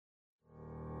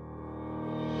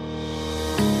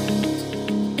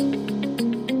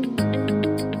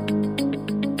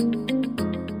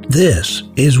This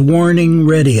is Warning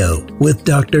Radio with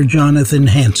Dr. Jonathan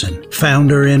Hansen,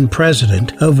 founder and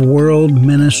president of World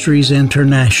Ministries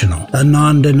International, a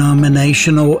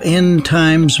non-denominational end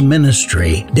times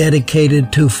ministry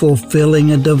dedicated to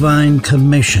fulfilling a divine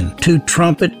commission to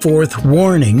trumpet forth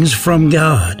warnings from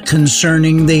God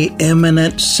concerning the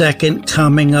imminent second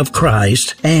coming of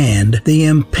Christ and the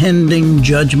impending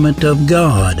judgment of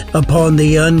God upon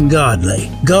the ungodly.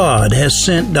 God has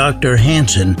sent Dr.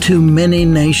 Hansen to many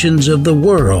nations of the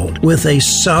world with a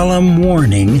solemn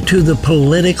warning to the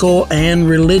political and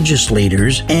religious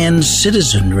leaders and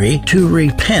citizenry to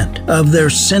repent of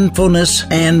their sinfulness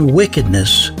and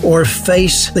wickedness or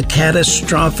face the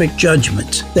catastrophic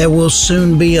judgments that will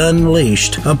soon be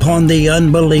unleashed upon the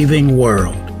unbelieving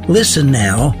world. Listen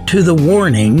now to the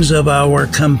warnings of our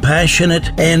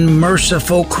compassionate and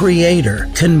merciful Creator,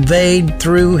 conveyed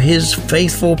through His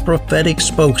faithful prophetic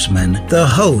spokesman, the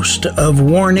host of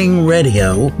Warning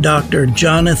Radio, Dr.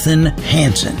 Jonathan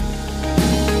Hansen.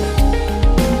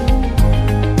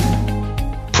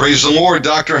 Praise the Lord,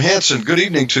 Dr. Hansen. Good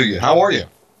evening to you. How are you?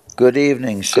 Good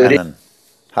evening, Shannon.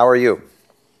 How are you?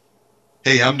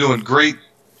 Hey, I'm doing great.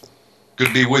 Good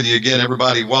to be with you again,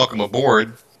 everybody. Welcome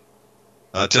aboard.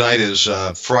 Tonight is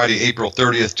Friday, April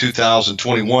 30th,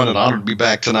 2021, and honored to be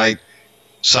back tonight,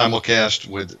 simulcast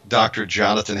with Dr.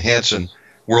 Jonathan Hansen,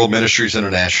 World Ministries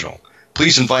International.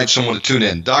 Please invite someone to tune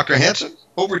in. Dr. Hansen,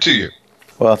 over to you.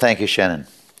 Well, thank you, Shannon.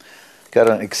 Got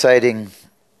an exciting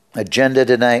agenda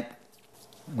tonight.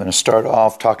 I'm going to start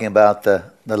off talking about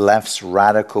the left's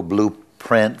radical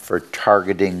blueprint for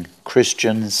targeting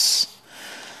Christians.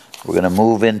 We're going to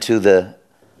move into the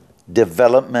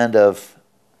development of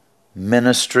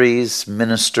ministers,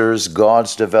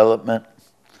 God's development,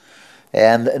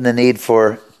 and the need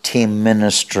for team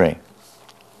ministry.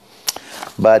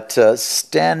 But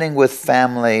standing with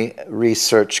Family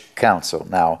Research Council.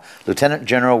 Now, Lieutenant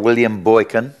General William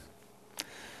Boykin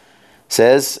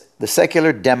says the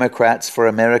Secular Democrats for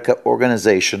America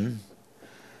organization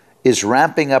is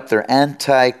ramping up their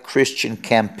anti-Christian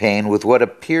campaign with what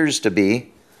appears to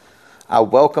be a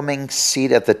welcoming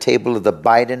seat at the table of the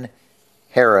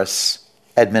Biden-Harris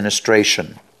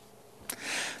administration.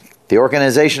 The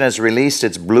organization has released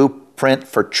its blueprint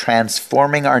for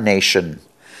transforming our nation.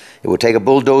 It will take a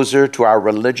bulldozer to our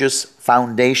religious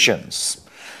foundations,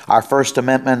 our First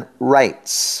Amendment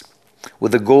rights,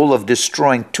 with the goal of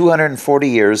destroying 240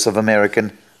 years of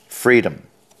American freedom.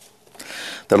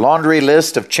 The laundry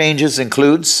list of changes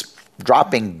includes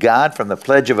dropping God from the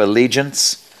Pledge of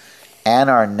Allegiance and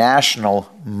our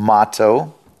national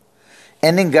motto,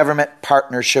 ending government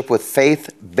partnership with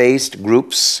faith-based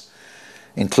groups,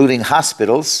 including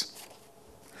hospitals,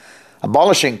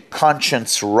 abolishing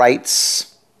conscience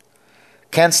rights,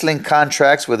 canceling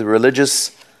contracts with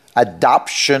religious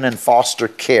adoption and foster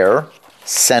care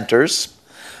centers,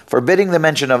 forbidding the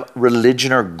mention of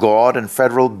religion or God in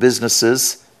federal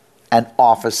businesses and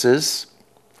offices,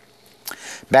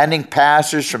 banning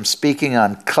pastors from speaking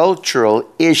on cultural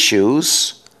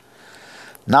issues,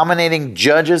 nominating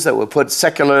judges that would put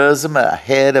secularism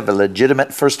ahead of a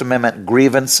legitimate First Amendment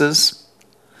grievances,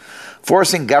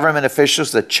 forcing government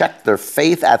officials to check their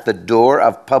faith at the door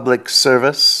of public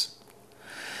service,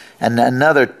 and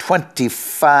another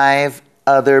 25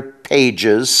 other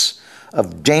pages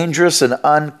of dangerous and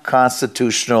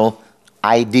unconstitutional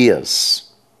ideas.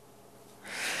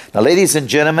 Now, ladies and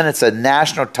gentlemen, it's a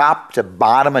national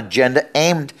top-to-bottom agenda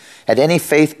aimed at any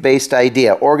faith-based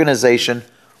idea, organization,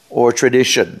 or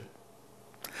tradition.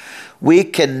 We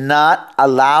cannot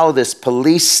allow this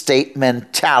police state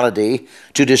mentality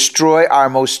to destroy our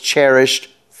most cherished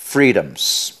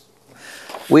freedoms.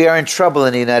 We are in trouble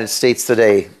in the United States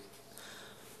today.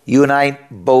 You and I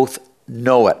both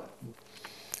know it.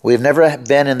 We've never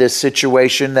been in this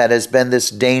situation that has been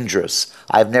this dangerous.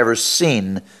 I've never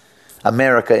seen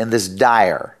America in this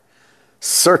dire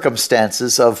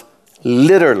circumstances of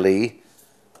literally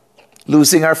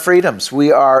losing our freedoms.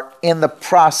 We are in the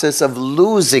process of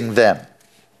losing them.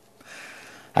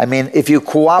 I mean, if you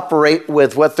cooperate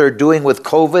with what they're doing with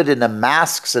COVID and the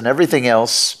masks and everything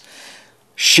else,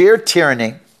 sheer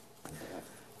tyranny.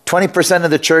 20%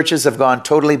 of the churches have gone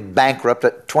totally bankrupt,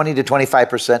 at 20 to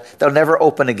 25%. They'll never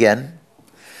open again.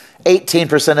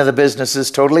 18% of the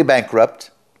businesses totally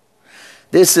bankrupt.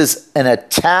 This is an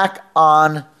attack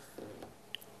on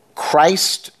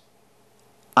Christ,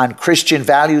 on Christian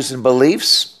values and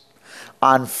beliefs,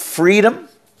 on freedom.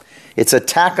 It's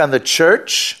attack on the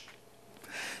church.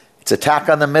 It's attack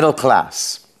on the middle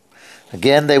class.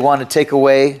 Again, they want to take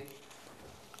away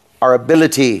our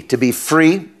ability to be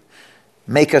free,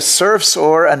 make us serfs,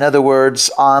 or in other words,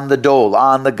 on the dole,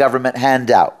 on the government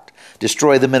handout.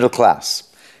 destroy the middle class.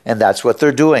 And that's what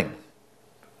they're doing.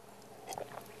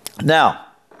 Now,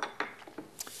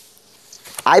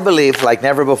 I believe, like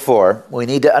never before, we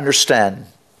need to understand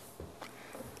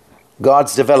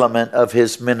God's development of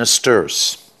his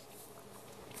ministers.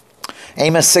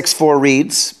 Amos 6:4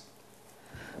 reads,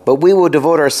 "But we will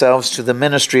devote ourselves to the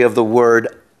ministry of the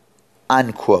word,"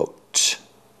 unquote.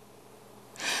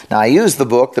 Now, I use the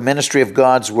book, The Ministry of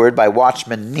God's Word by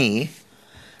Watchman Nee,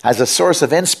 as a source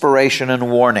of inspiration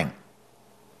and warning.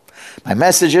 My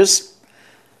messages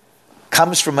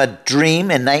comes from a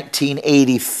dream in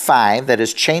 1985 that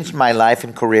has changed my life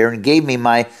and career and gave me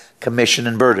my commission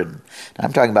and burden. Now,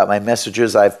 I'm talking about my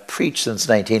messages I've preached since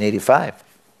 1985.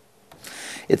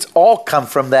 It's all come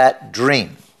from that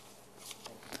dream.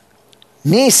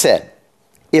 Nee said,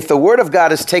 "If the word of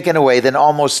God is taken away, then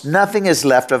almost nothing is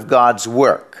left of God's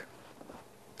work.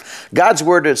 God's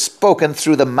word is spoken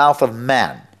through the mouth of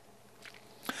man.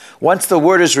 Once the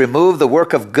word is removed, the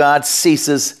work of God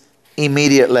ceases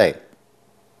immediately.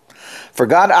 For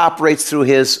God operates through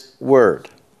his word.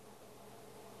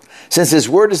 Since his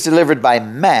word is delivered by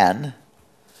man,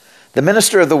 the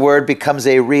minister of the word becomes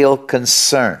a real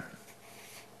concern."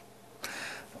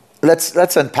 Let's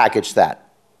unpackage that.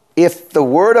 If the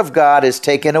word of God is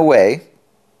taken away,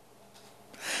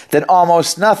 then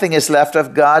almost nothing is left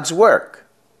of God's work.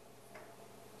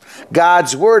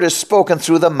 God's word is spoken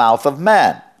through the mouth of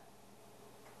man.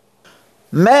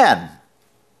 Man.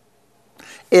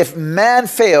 If man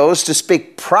fails to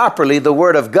speak properly the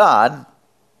word of God,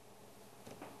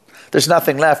 there's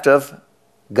nothing left of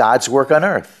God's work on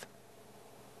earth.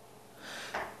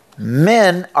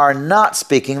 Men are not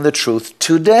speaking the truth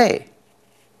today.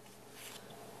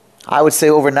 I would say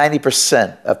over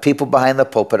 90% of people behind the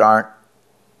pulpit aren't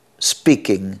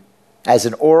speaking as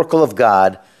an oracle of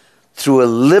God through a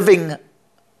living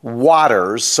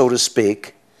waters, so to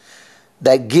speak,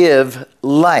 that give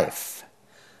life.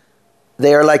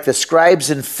 They are like the scribes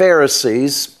and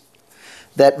Pharisees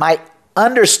that might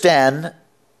understand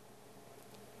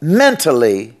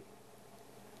mentally,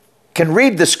 can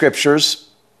read the scriptures,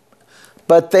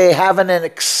 but they haven't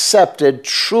accepted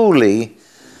truly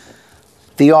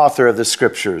the author of the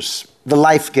scriptures, the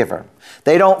life giver.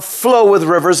 They don't flow with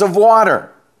rivers of water.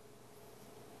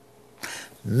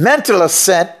 Mental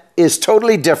assent is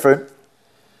totally different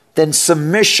than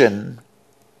submission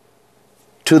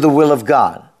to the will of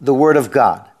God, the word of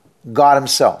God, God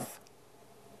himself.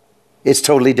 It's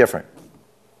totally different.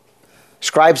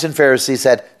 Scribes and Pharisees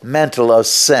had mental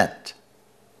assent.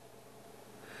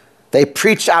 They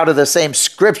preached out of the same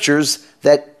scriptures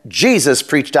that Jesus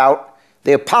preached out,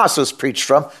 the apostles preached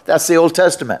from. That's the Old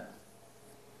Testament.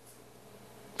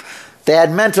 They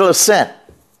had mental assent,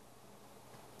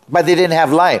 but they didn't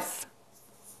have life.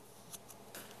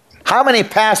 How many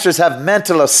pastors have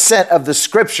mental assent of the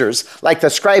scriptures, like the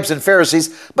scribes and Pharisees,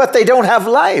 but they don't have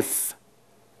life?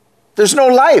 There's no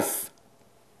life.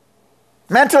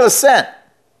 Mental assent.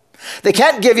 They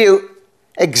can't give you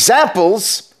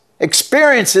examples,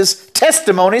 experiences,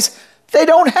 testimonies. They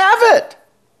don't have it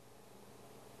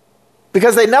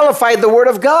because they nullified the word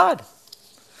of God.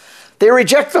 They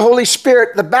reject the Holy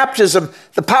Spirit, the baptism,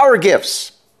 the power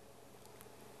gifts.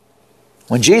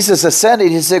 When Jesus ascended,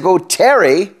 he said, "Go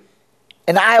tarry,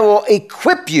 and I will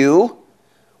equip you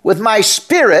with my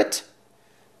spirit.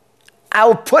 I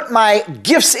will put my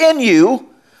gifts in you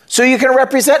so you can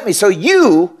represent me, so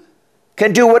you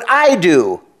can do what I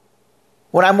do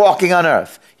when I'm walking on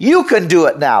earth. You can do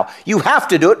it now. You have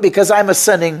to do it because I'm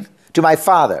ascending to my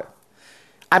Father.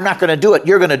 I'm not going to do it.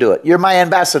 You're going to do it. You're my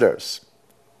ambassadors."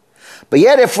 But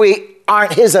yet if we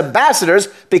aren't his ambassadors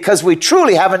because we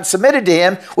truly haven't submitted to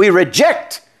him, we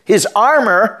reject his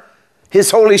armor,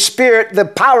 his Holy Spirit, the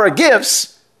power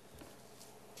gifts,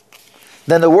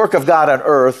 then the work of God on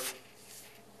earth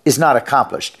is not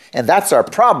accomplished. And that's our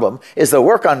problem, is the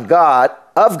work of God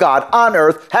on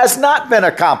earth has not been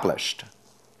accomplished.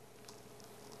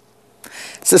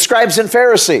 It's the scribes and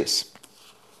Pharisees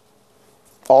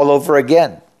all over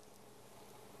again.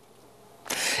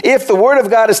 If the word of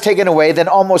God is taken away, then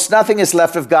almost nothing is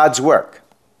left of God's work.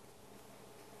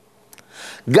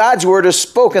 God's word is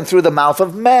spoken through the mouth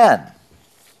of man.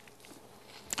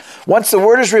 Once the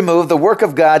word is removed, the work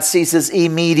of God ceases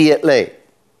immediately.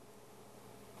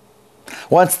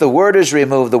 Once the word is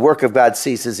removed, the work of God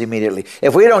ceases immediately.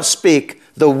 If we don't speak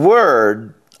the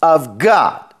word of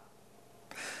God,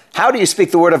 how do you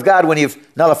speak the word of God when you've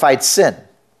nullified sin?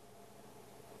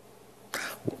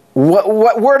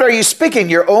 What word are you speaking?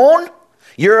 Your own?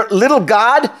 Your little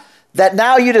God that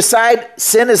now you decide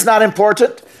sin is not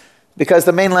important? because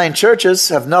the mainline churches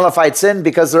have nullified sin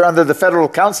because they're under the Federal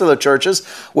Council of Churches,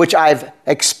 which I've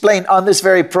explained on this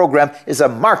very program is a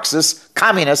Marxist,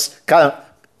 communist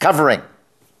covering.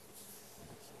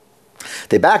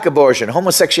 They back abortion,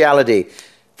 homosexuality.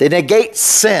 They negate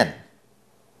sin.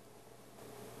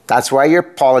 That's why your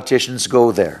politicians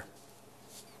go there.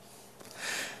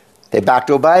 They backed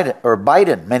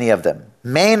Biden, many of them.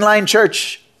 Mainline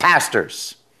church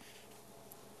pastors.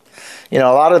 You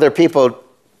know, a lot of their people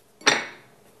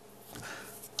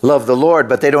love the Lord,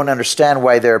 but they don't understand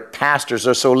why their pastors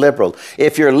are so liberal.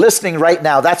 If you're listening right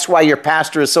now, that's why your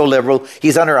pastor is so liberal.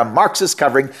 He's under a Marxist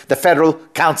covering, the Federal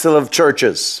Council of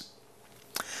Churches.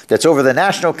 That's over the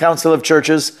National Council of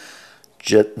Churches,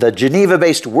 the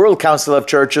Geneva-based World Council of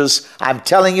Churches. I'm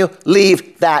telling you,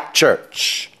 leave that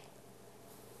church.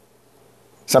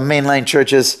 Some mainline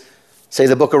churches say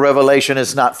the book of Revelation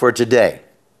is not for today.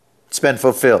 It's been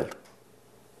fulfilled.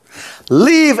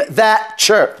 Leave that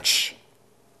church.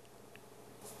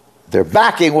 They're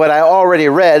backing what I already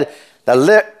read, the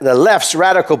left's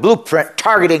radical blueprint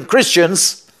targeting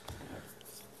Christians.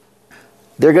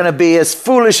 They're going to be as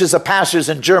foolish as the pastors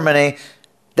in Germany.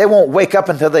 They won't wake up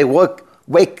until they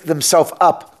wake themselves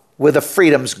up with the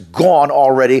freedoms gone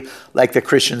already, like the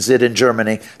Christians did in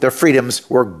Germany. Their freedoms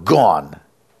were gone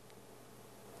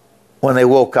when they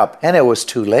woke up, and it was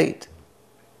too late.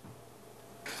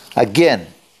 Again,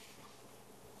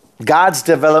 God's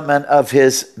development of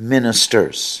his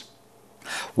ministers.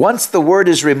 Once the word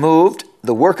is removed,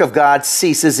 the work of God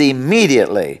ceases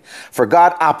immediately, for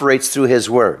God operates through his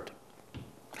word.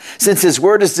 Since his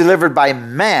word is delivered by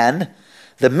man,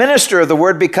 the minister of the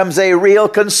word becomes a real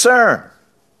concern.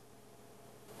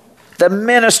 The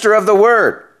minister of the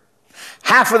word.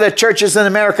 Half of the churches in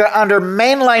America under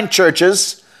mainline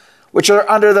churches, which are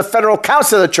under the Federal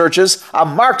Council of Churches, a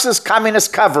Marxist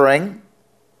communist covering,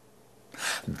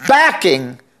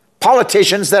 backing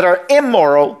politicians that are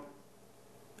immoral,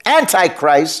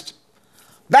 antichrist,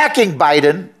 backing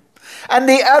Biden, and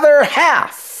the other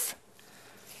half,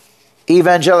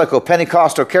 evangelical,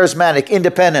 Pentecostal, charismatic,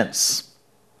 independents.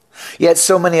 Yet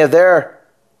so many of their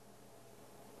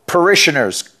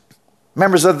parishioners,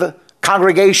 members of the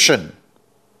congregation,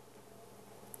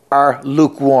 are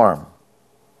lukewarm,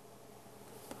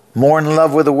 more in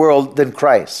love with the world than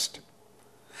Christ.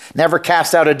 Never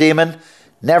cast out a demon,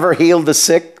 never healed the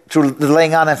sick through the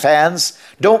laying on of hands,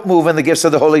 don't move in the gifts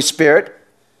of the Holy Spirit,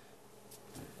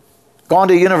 gone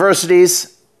to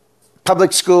universities,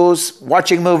 public schools,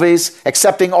 watching movies,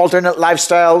 accepting alternate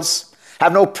lifestyles,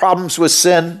 have no problems with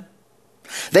sin.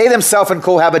 They themselves in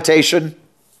cohabitation.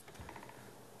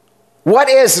 What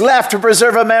is left to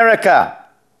preserve America?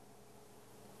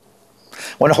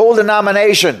 When whole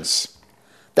denominations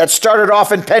that started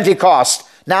off in Pentecost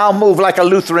now move like a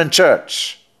Lutheran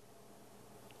church.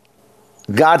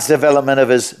 God's development of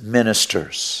his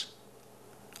ministers.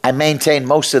 I maintain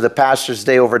most of the pastors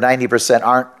today, over 90%,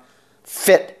 aren't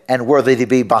fit and worthy to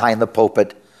be behind the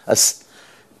pulpit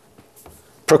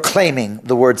proclaiming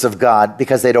the words of God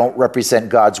because they don't represent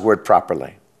God's word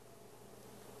properly.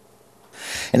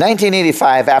 In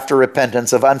 1985, after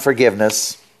repentance of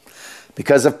unforgiveness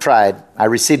because of pride, I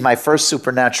received my first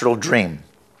supernatural dream.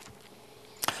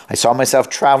 I saw myself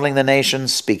traveling the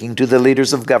nations, speaking to the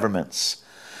leaders of governments,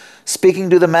 speaking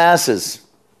to the masses,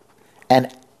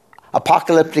 and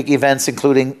apocalyptic events,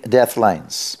 including death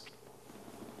lines.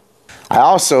 I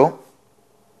also,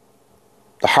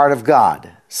 the heart of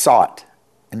God, saw it,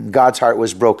 and God's heart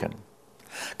was broken.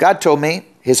 God told me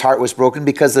his heart was broken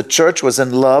because the church was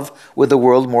in love with the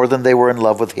world more than they were in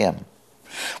love with him.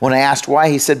 When I asked why,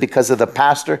 he said because of the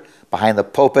pastor behind the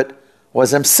pulpit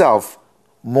was himself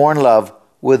more in love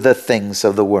with the things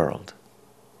of the world.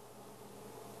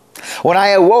 When I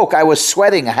awoke, I was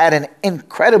sweating. I had an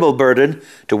incredible burden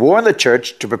to warn the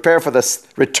church to prepare for the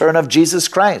return of Jesus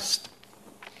Christ,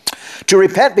 to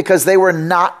repent because they were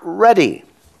not ready.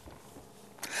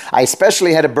 I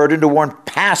especially had a burden to warn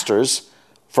pastors,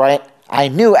 for I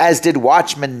knew, as did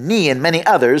Watchman Nee and many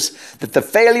others, that the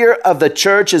failure of the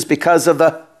church is because of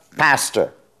the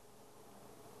pastor.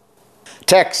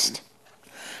 Text.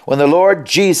 When the Lord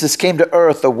Jesus came to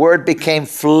earth, the Word became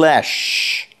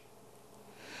flesh.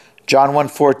 John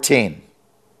 1:14.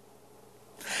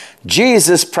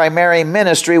 Jesus' primary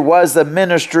ministry was the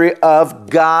ministry of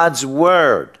God's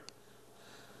Word.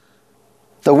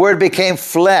 The Word became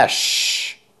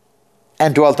flesh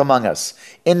and dwelt among us.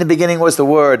 In the beginning was the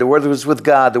Word was with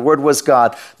God, the Word was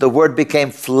God. The Word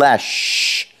became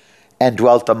flesh and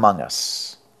dwelt among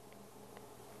us.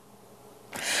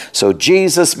 So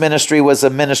Jesus' ministry was a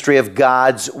ministry of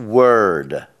God's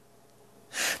Word.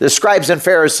 The scribes and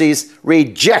Pharisees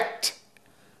reject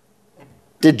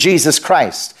Jesus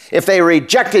Christ. If they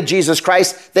rejected Jesus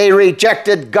Christ, they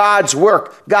rejected God's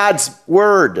work, God's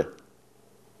word.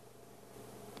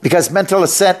 Because mental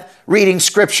assent, reading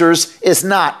scriptures, is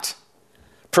not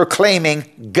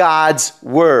proclaiming God's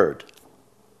word.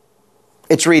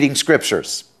 It's reading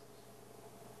scriptures.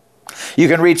 You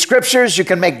can read scriptures, you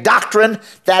can make doctrine.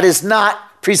 That is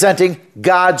not presenting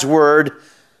God's word,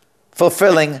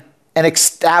 fulfilling and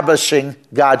establishing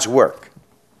God's work.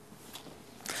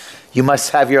 You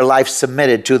must have your life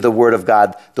submitted to the word of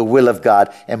God, the will of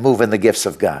God, and move in the gifts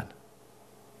of God.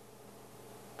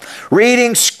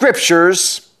 Reading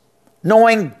scriptures,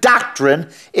 knowing doctrine,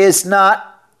 is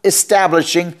not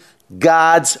establishing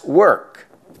God's work.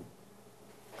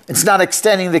 It's not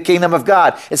extending the kingdom of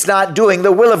God. It's not doing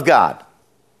the will of God.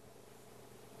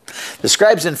 The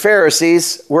scribes and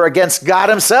Pharisees were against God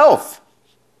himself.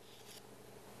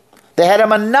 They had a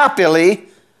monopoly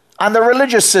on the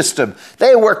religious system.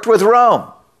 They worked with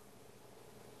Rome.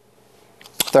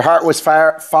 Their heart was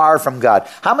far from God.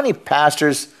 How many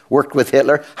pastors worked with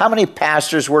Hitler? How many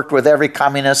pastors worked with every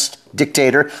communist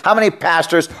dictator? How many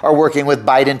pastors are working with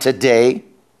Biden today?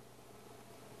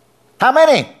 How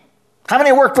many? How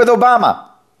many worked with Obama?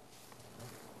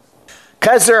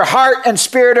 Because their heart and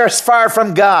spirit are far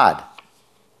from God.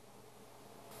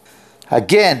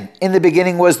 Again, in the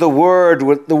beginning was the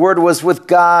Word. The Word was with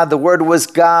God. The Word was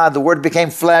God. The Word became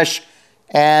flesh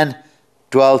and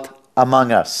dwelt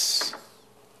among us.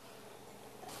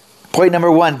 Point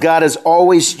number one, God has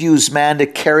always used man to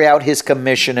carry out his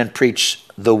commission and preach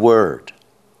the Word.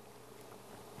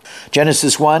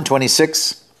 Genesis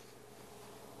 1:26.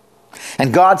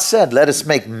 And God said, let us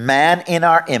make man in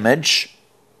our image,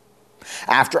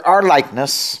 after our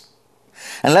likeness,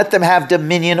 and let them have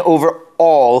dominion over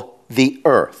all the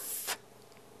earth.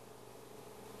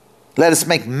 Let us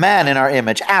make man in our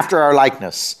image, after our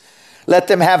likeness. Let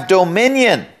them have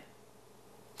dominion.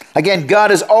 Again,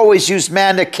 God has always used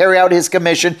man to carry out his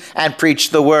commission and preach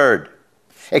the word,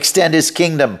 extend his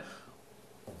kingdom,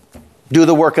 do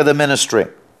the work of the ministry.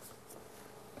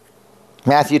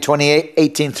 Matthew 28,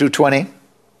 18 through 20.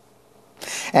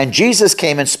 And Jesus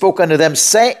came and spoke unto them,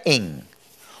 saying,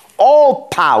 all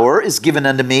power is given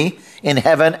unto me in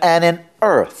heaven and in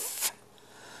earth.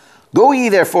 Go ye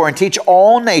therefore and teach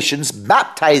all nations,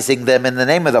 baptizing them in the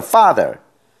name of the Father,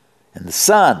 and the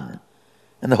Son,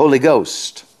 and the Holy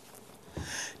Ghost,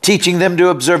 teaching them to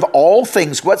observe all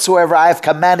things whatsoever I have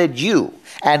commanded you.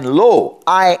 And lo,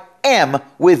 I am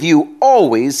with you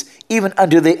always, even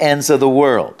unto the ends of the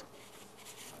world.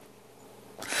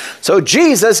 So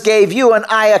Jesus gave you and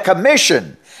I a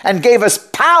commission and gave us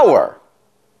power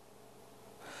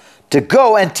to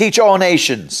go and teach all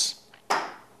nations,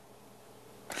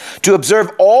 to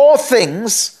observe all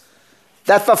things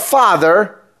that the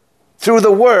Father, through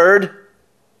the Word,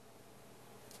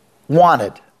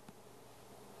 wanted.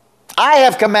 I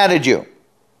have commanded you,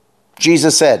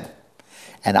 Jesus said,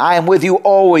 and I am with you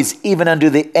always, even unto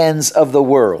the ends of the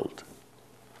world.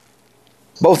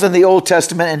 Both in the Old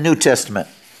Testament and New Testament,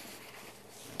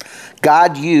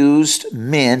 God used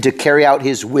men to carry out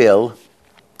his will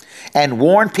and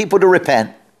warn people to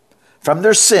repent from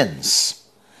their sins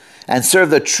and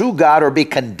serve the true God or be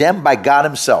condemned by God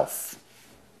himself.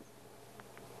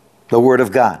 The Word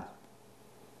of God.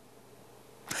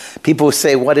 People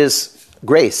say, what is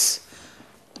grace?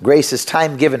 Grace is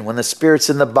time given when the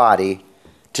Spirit's in the body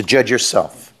to judge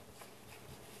yourself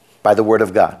by the Word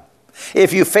of God.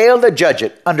 If you fail to judge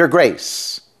it under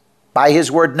grace by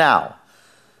his Word now,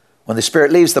 when the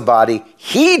Spirit leaves the body,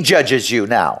 he judges you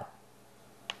now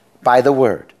by the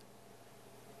Word.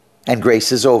 And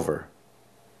grace is over.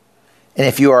 And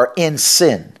if you are in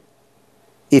sin,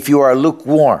 if you are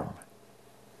lukewarm,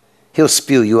 he'll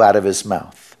spew you out of his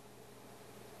mouth.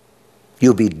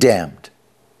 You'll be damned.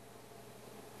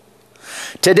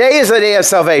 Today is the day of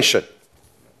salvation.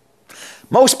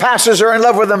 Most pastors are in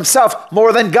love with themselves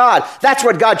more than God. That's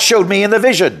what God showed me in the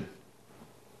vision.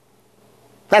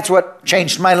 That's what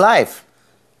changed my life.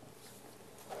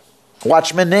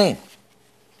 Watchman Nee,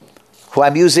 who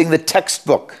I'm using the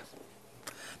textbook,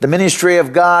 the ministry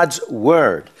of God's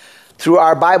Word, through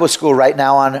our Bible school right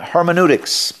now on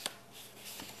hermeneutics.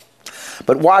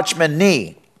 But Watchman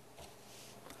Nee,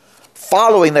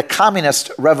 following the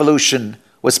communist revolution,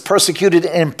 was persecuted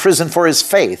and imprisoned for his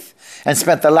faith and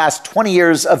spent the last 20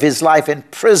 years of his life in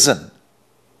prison.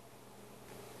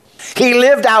 He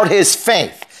lived out his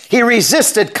faith. He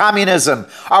resisted communism.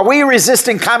 Are we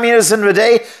resisting communism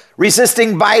today?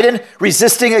 Resisting Biden?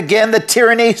 Resisting again the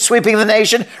tyranny sweeping the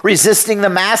nation? Resisting the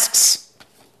masks?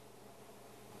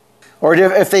 Or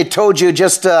if they told you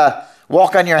just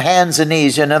walk on your hands and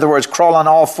knees, in other words, crawl on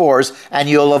all fours, and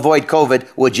you'll avoid COVID,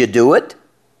 would you do it?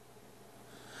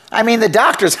 I mean, the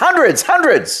doctors, hundreds,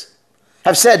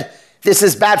 have said this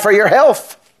is bad for your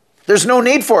health. There's no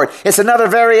need for it. It's another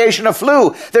variation of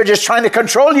flu. They're just trying to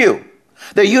control you.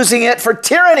 They're using it for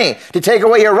tyranny, to take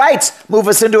away your rights, move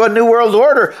us into a new world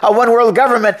order, a one world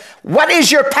government. What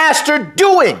is your pastor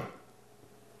doing?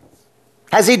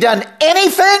 Has he done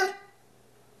anything?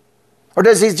 Or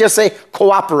does he just say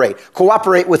cooperate?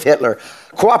 Cooperate with Hitler.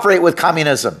 Cooperate with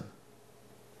communism.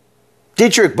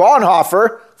 Dietrich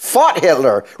Bonhoeffer fought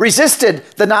Hitler, resisted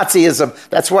the Nazism.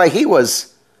 That's why he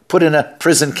was put in a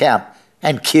prison camp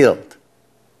and killed.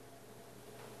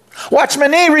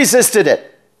 Watchman Nee resisted it.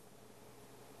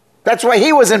 That's why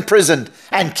he was imprisoned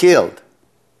and killed.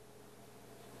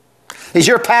 Is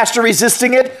your pastor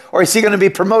resisting it, or is he going to be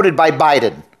promoted by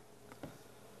Biden?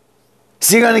 Is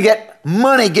he going to get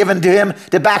money given to him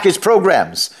to back his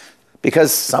programs?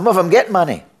 Because some of them get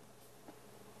money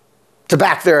to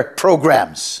back their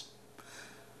programs.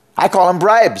 I call them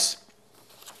bribes.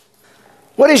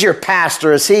 What is your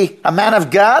pastor? Is he a man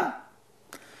of God?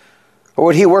 Or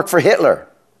would he work for Hitler?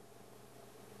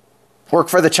 Work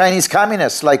for the Chinese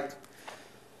communists, like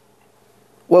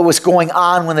what was going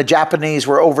on when the Japanese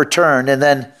were overturned, and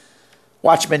then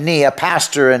Watchman Nee, a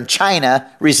pastor in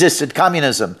China, resisted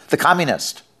communism, the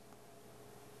communist.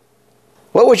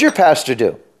 What would your pastor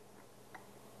do?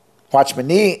 Watchman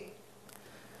Nee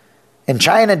in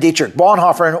China, Dietrich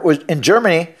Bonhoeffer in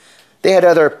Germany, they had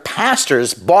other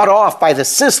pastors bought off by the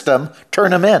system,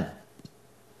 turn them in.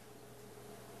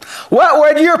 What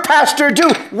would your pastor do?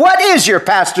 What is your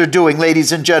pastor doing,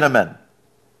 ladies and gentlemen?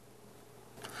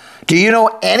 Do you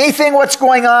know anything what's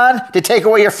going on to take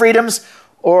away your freedoms?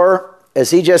 Or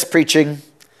is he just preaching,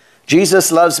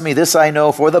 Jesus loves me, this I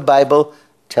know, for the Bible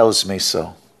tells me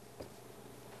so?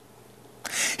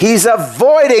 He's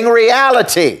avoiding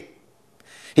reality.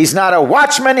 He's not a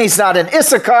watchman. He's not an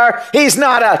Issachar. He's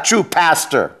not a true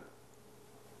pastor.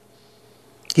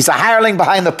 He's a hireling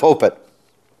behind the pulpit.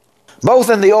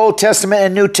 Both in the Old Testament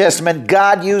and New Testament,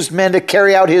 God used men to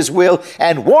carry out his will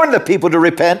and warn the people to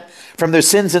repent from their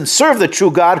sins and serve the true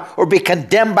God, or be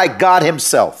condemned by God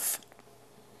himself.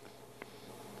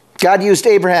 God used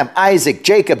Abraham, Isaac,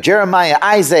 Jacob, Jeremiah,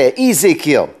 Isaiah,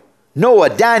 Ezekiel,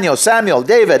 Noah, Daniel, Samuel,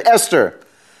 David, Esther,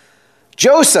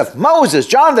 Joseph, Moses,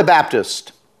 John the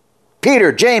Baptist,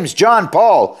 Peter, James, John,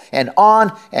 Paul, and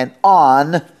on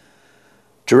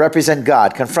to represent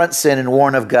God, confront sin, and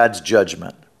warn of God's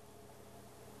judgment.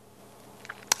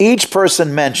 Each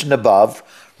person mentioned above,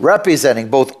 representing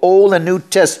both Old and New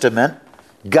Testament,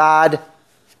 God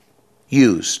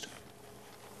used.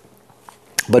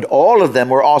 But all of them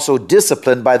were also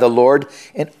disciplined by the Lord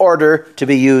in order to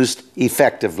be used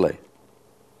effectively.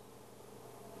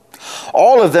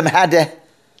 All of them had to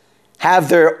have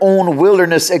their own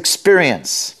wilderness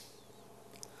experience,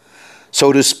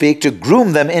 so to speak, to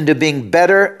groom them into being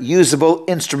better, usable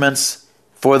instruments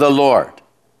for the Lord.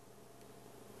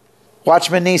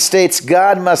 Watchman Nee states,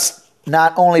 God must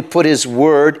not only put his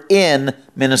word in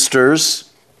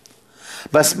ministers,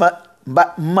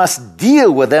 but must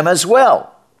deal with them as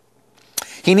well.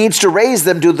 He needs to raise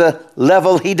them to the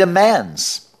level he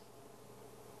demands.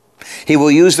 He will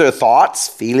use their thoughts,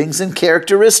 feelings, and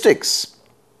characteristics.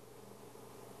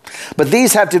 But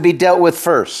these have to be dealt with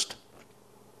first.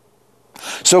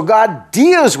 So God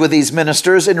deals with these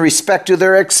ministers in respect to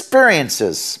their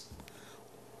experiences.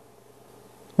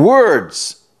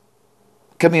 Words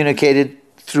communicated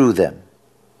through them.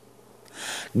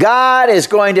 God is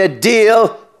going to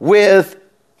deal with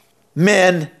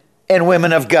men and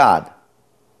women of God.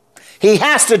 He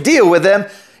has to deal with them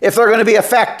if they're going to be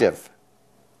effective.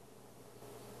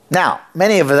 Now,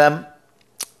 many of them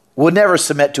would never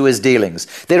submit to his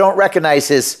dealings. They don't recognize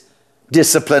his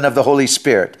discipline of the Holy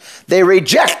Spirit. They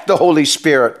reject the Holy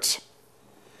Spirit.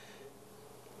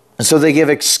 And so they give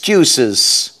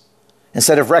excuses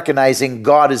instead of recognizing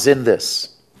God is in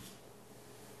this.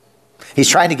 He's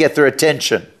trying to get their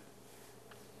attention.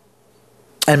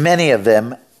 And many of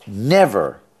them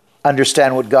never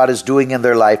understand what God is doing in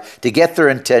their life to get their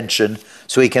attention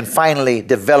so he can finally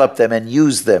develop them and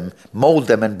use them, mold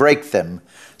them and break them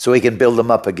so he can build them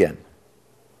up again.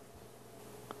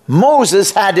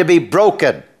 Moses had to be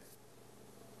broken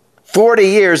 40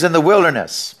 years in the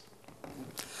wilderness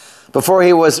before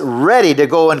he was ready to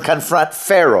go and confront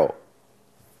Pharaoh.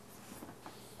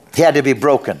 He had to be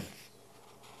broken.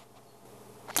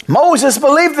 Moses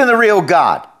believed in the real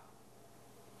God.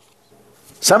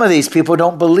 Some of these people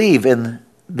don't believe in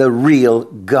the real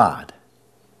God.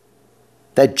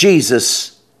 That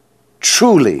Jesus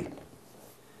truly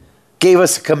gave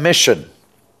us a commission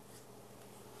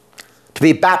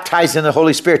to be baptized in the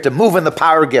Holy Spirit, to move in the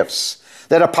power gifts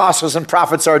that apostles and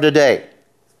prophets are today.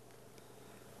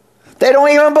 They don't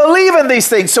even believe in these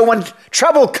things. So when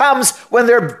trouble comes, when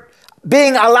they're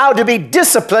being allowed to be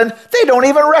disciplined, they don't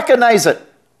even recognize it.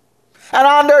 And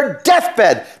on their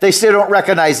deathbed, they still don't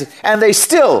recognize it. And they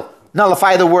still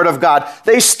nullify the Word of God.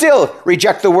 They still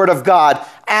reject the Word of God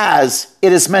as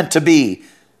it is meant to be.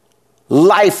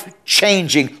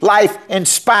 Life-changing,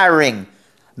 life-inspiring,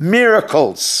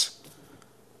 miracles,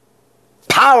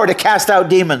 power to cast out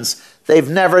demons. They've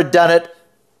never done it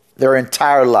their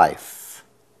entire life.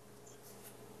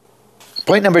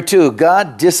 Point number 2,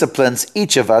 God disciplines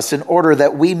each of us in order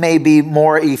that we may be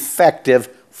more effective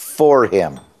for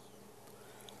Him.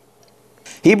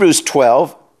 Hebrews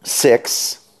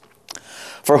 12:6.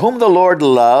 For whom the Lord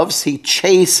loves, He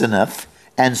chasteneth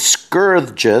and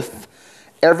scourgeth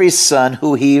every son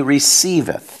who He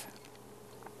receiveth.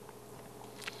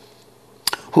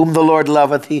 Whom the Lord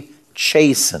loveth, He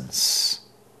chastens.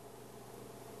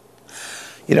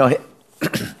 You know,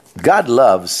 God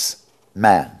loves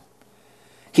man.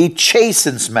 He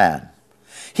chastens man.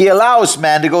 He allows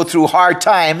man to go through hard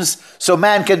times so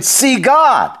man can see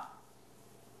God.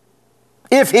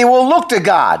 If he will look to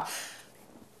God.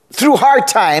 Through hard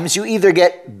times, you either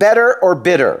get better or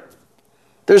bitter.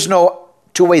 There's no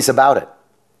two ways about it.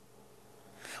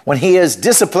 When He is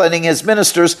disciplining His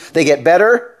ministers, they get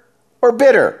better or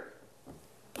bitter.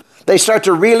 They start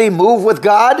to really move with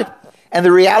God and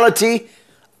the reality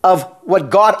of what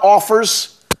God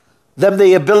offers them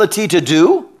the ability to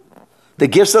do, the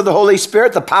gifts of the Holy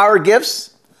Spirit, the power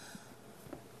gifts,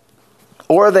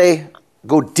 or they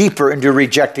go deeper into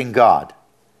rejecting God.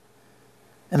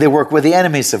 And they work with the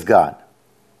enemies of God.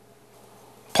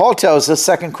 Paul tells us,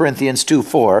 2 Corinthians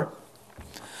 2:4,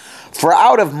 for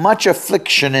out of much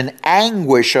affliction and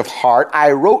anguish of heart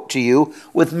I wrote to you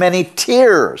with many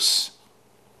tears.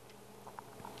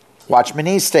 Watchman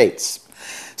Nee states,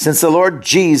 since the Lord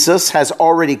Jesus has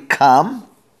already come,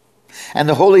 and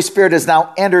the Holy Spirit has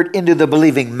now entered into the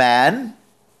believing man,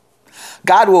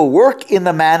 God will work in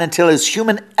the man until his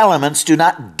human elements do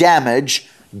not damage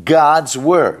God's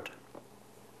word.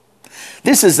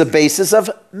 This is the basis of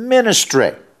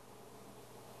ministry.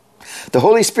 The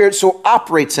Holy Spirit so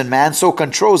operates in man, so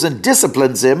controls and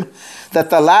disciplines him, that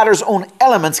the latter's own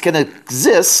elements can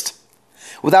exist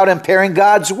without impairing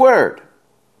God's word.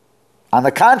 On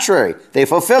the contrary, they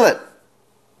fulfill it.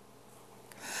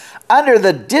 Under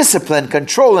the discipline,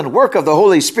 control, and work of the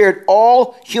Holy Spirit,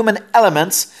 all human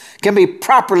elements can be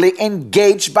properly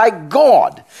engaged by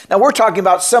God. Now we're talking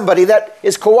about somebody that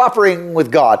is cooperating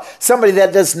with God, somebody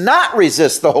that does not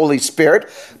resist the Holy Spirit,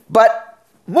 but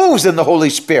moves in the Holy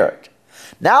Spirit.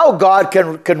 Now God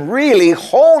can really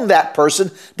hone that person,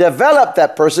 develop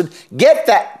that person, get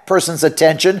that person's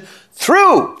attention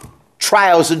through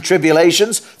trials and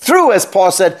tribulations, through, as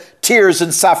Paul said, tears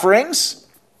and sufferings.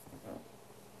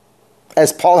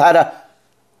 As Paul had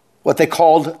what they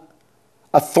called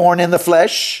a thorn in the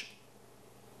flesh,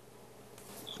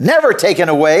 never taken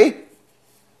away,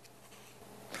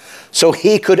 so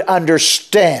he could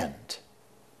understand.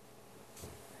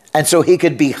 And so he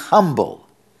could be humble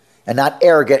and not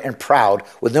arrogant and proud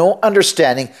with no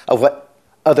understanding of what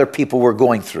other people were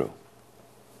going through.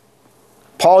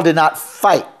 Paul did not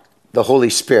fight the Holy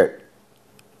Spirit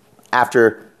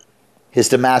after his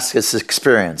Damascus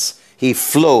experience. He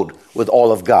flowed with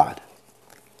all of God.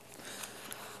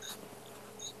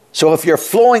 So if you're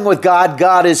flowing with God,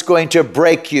 God is going to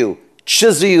break you,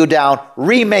 chisel you down,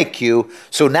 remake you,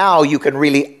 so now you can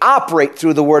really operate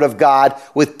through the Word of God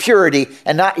with purity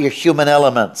and not your human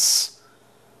elements.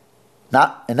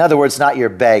 In other words, not your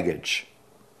baggage.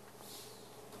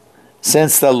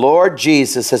 Since the Lord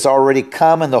Jesus has already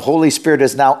come and the Holy Spirit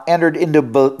has now entered into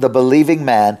the believing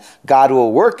man, God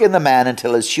will work in the man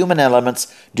until his human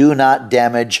elements do not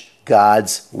damage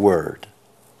God's word.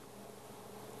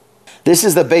 This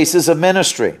is the basis of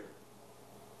ministry.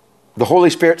 The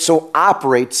Holy Spirit so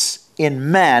operates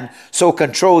in man, so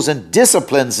controls and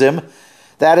disciplines him,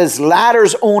 that his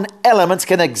latter's own elements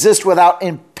can exist without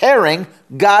impairing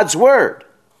God's word.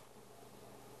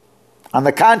 On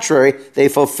the contrary, they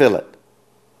fulfill it.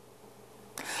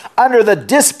 Under the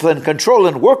discipline, control,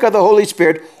 and work of the Holy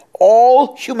Spirit,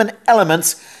 all human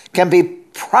elements can be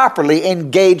properly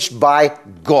engaged by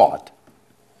God.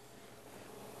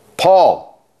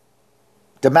 Paul,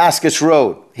 Damascus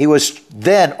Road, he was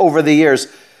then, over the years,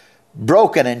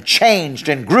 broken and changed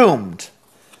and groomed.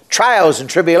 Trials and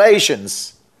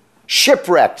tribulations,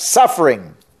 shipwreck,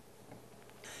 suffering.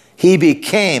 He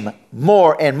became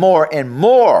more and more and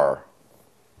more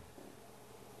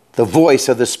the voice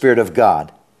of the Spirit of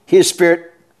God. His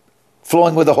Spirit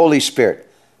flowing with the Holy Spirit,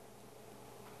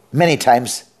 many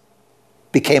times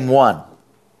became one.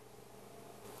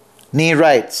 Nee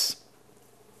writes,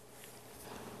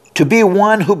 to be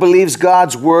one who believes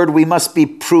God's word, we must be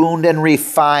pruned and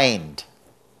refined.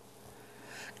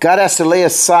 God has to lay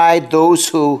aside those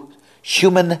whose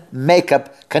human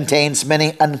makeup contains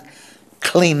many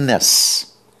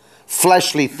uncleanness,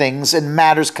 fleshly things, and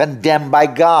matters condemned by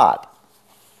God.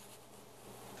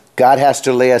 God has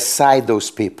to lay aside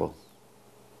those people.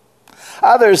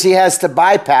 Others he has to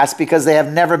bypass because they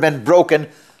have never been broken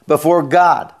before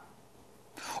God,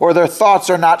 or their thoughts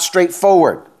are not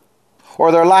straightforward,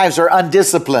 or their lives are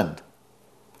undisciplined,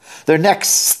 their necks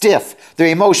stiff, their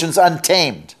emotions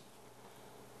untamed,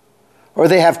 or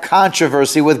they have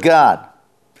controversy with God.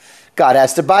 God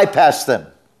has to bypass them.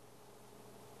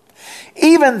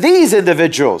 Even these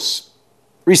individuals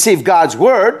receive God's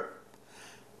word.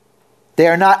 They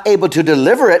are not able to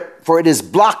deliver it, for it is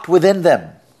blocked within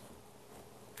them.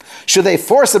 Should they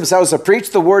force themselves to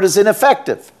preach, the word is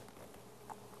ineffective.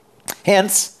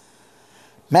 Hence,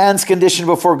 man's condition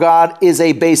before God is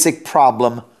a basic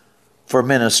problem for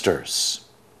ministers.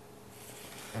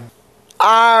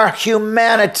 Our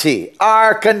humanity,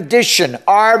 our condition,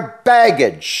 our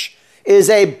baggage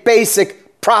is a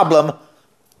basic problem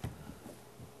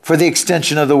for the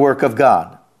extension of the work of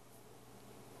God.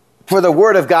 For the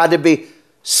word of God to be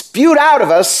spewed out of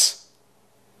us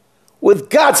with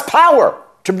God's power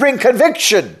to bring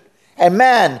conviction and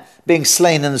man being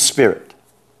slain in the spirit.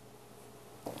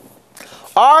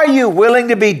 Are you willing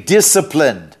to be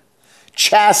disciplined,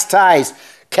 chastised?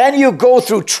 Can you go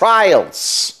through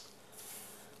trials?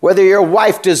 Whether your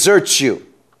wife deserts you,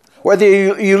 whether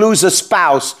you lose a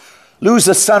spouse, lose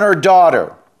a son or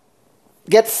daughter,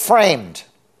 get framed.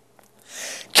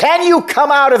 Can you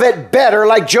come out of it better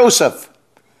like Joseph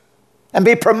and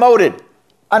be promoted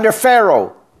under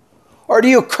Pharaoh? Or do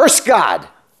you curse God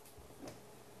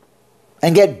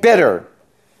and get bitter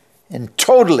and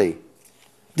totally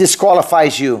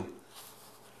disqualifies you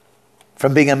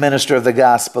from being a minister of the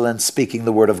gospel and speaking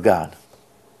the word of God?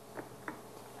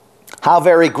 How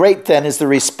very great then is the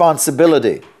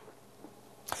responsibility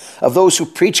of those who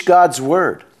preach God's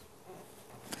word.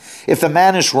 If the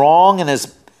man is wrong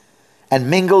and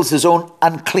mingles his own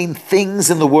unclean things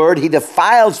in the word, he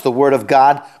defiles the word of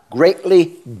God,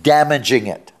 greatly damaging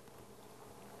it.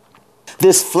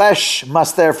 This flesh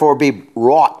must therefore be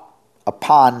wrought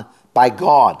upon by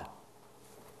God.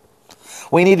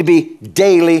 We need to be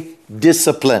daily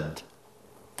disciplined.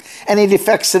 Any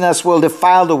defects in us will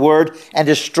defile the word and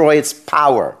destroy its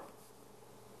power.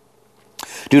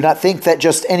 Do not think that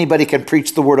just anybody can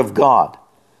preach the word of God.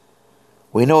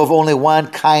 We know of only one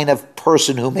kind of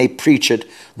person who may preach it,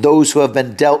 those who have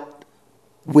been dealt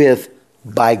with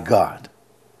by God.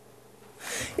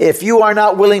 If you are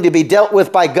not willing to be dealt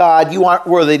with by God, you aren't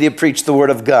worthy to preach the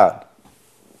word of God.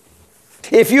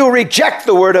 If you reject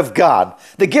the word of God,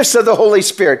 the gifts of the Holy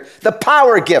Spirit, the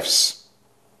power gifts,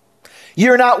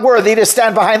 you're not worthy to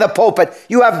stand behind the pulpit.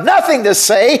 You have nothing to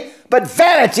say but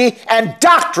vanity and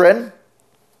doctrine,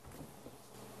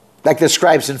 like the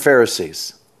scribes and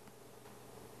Pharisees.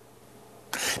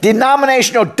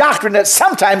 Denominational doctrine that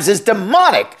sometimes is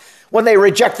demonic when they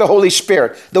reject the Holy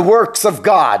Spirit, the works of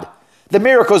God, the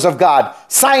miracles of God,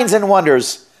 signs and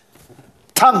wonders,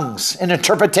 tongues and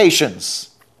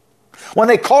interpretations. When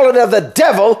they call it of the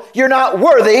devil, you're not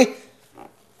worthy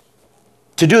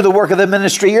to do the work of the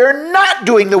ministry. You're not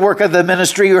doing the work of the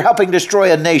ministry. You're helping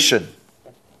destroy a nation,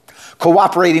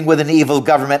 cooperating with an evil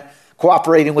government,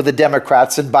 cooperating with the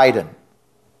Democrats and Biden.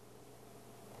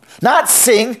 Not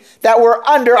seeing that we're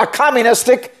under a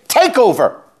communistic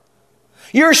takeover.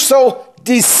 You're so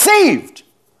deceived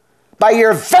by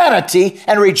your vanity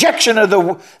and rejection of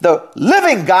the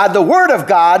living God, the Word of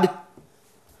God,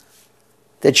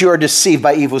 that you are deceived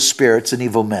by evil spirits and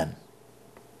evil men.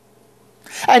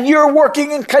 And you're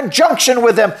working in conjunction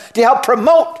with them to help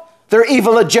promote their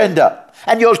evil agenda.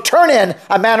 And you'll turn in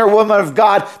a man or woman of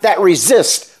God that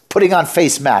resists putting on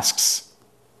face masks.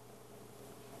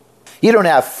 You don't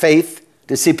have faith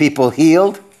to see people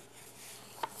healed.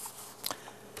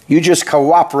 You just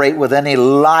cooperate with any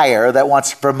liar that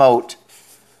wants to promote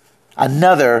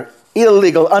another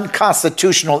illegal,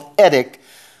 unconstitutional edict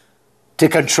to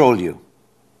control you.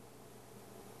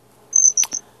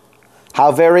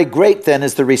 How very great then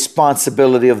is the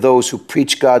responsibility of those who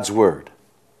preach God's word.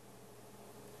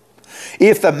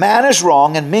 If the man is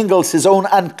wrong and mingles his own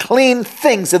unclean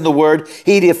things in the word,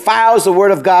 he defiles the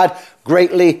word of God,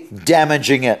 greatly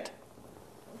damaging it.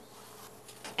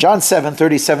 John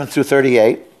 7:37 through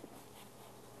 38.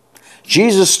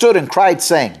 Jesus stood and cried,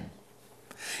 saying,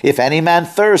 If any man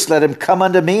thirst, let him come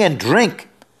unto me and drink.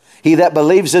 He that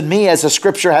believes in me, as the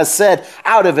scripture has said,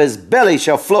 out of his belly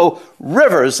shall flow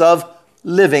rivers of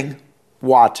living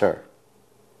water.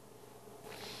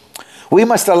 We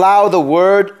must allow the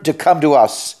word to come to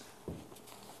us,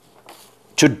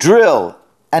 to drill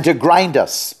and to grind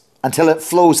us until it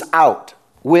flows out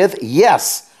with,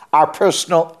 yes, our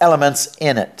personal elements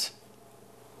in it,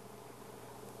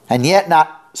 and yet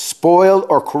not spoil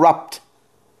or corrupt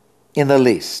in the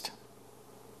least.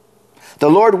 The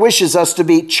Lord wishes us to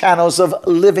be channels of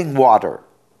living water.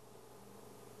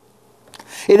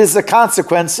 It is the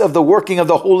consequence of the working of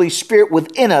the Holy Spirit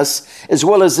within us, as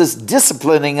well as His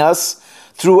disciplining us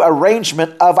through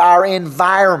arrangement of our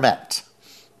environment.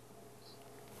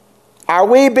 Are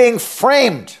we being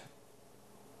framed?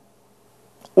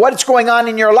 What's going on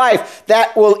in your life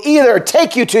that will either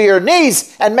take you to your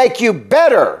knees and make you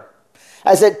better,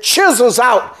 as it chisels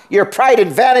out your pride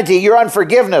and vanity, your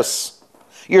unforgiveness,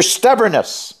 your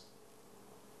stubbornness.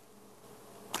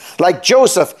 Like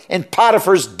Joseph in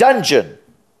Potiphar's dungeon.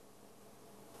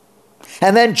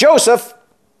 And then Joseph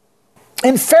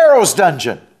in Pharaoh's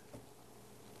dungeon.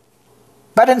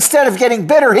 But instead of getting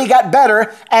bitter, he got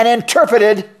better and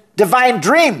interpreted divine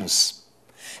dreams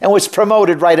and was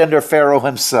promoted right under Pharaoh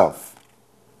himself.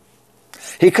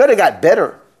 He could have got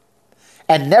bitter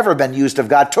and never been used of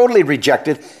God, totally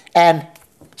rejected, and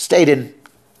stayed in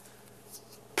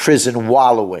prison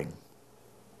wallowing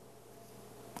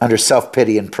under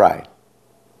self-pity and pride.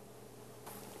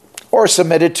 Or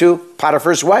submitted to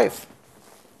Potiphar's wife.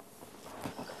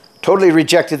 Totally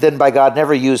rejected then by God,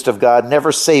 never used of God,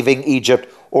 never saving Egypt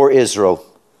or Israel.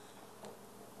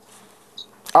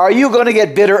 Are you going to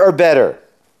get bitter or better?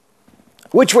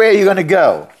 Which way are you going to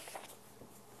go?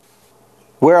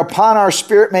 Whereupon our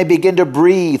spirit may begin to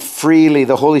breathe freely,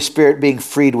 the Holy Spirit being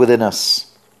freed within us.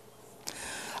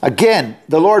 Again,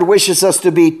 the Lord wishes us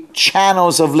to be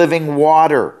channels of living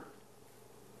water.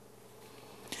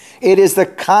 It is the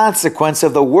consequence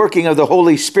of the working of the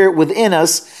Holy Spirit within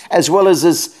us, as well as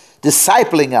His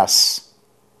discipling us.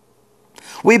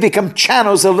 We become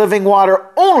channels of living water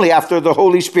only after the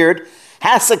Holy Spirit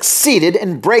has succeeded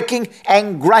in breaking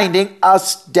and grinding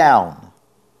us down.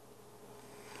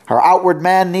 Our outward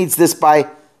man needs this by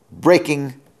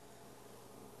breaking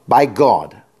by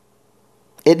God.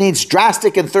 It needs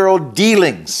drastic and thorough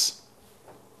dealings,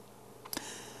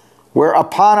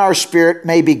 whereupon our spirit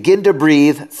may begin to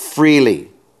breathe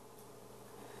freely.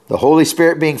 The Holy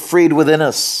Spirit being freed within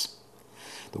us,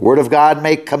 the Word of God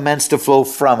may commence to flow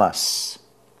from us.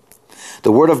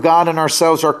 The Word of God and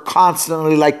ourselves are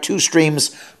constantly like two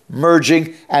streams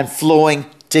merging and flowing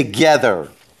together.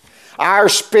 Our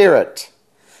spirit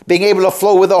being able to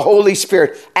flow with the Holy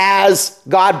Spirit as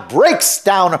God breaks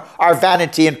down our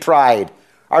vanity and pride,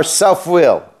 our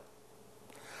self-will,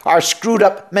 our screwed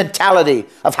up mentality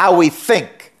of how we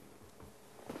think,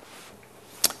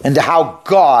 and to how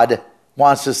God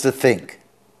wants us to think.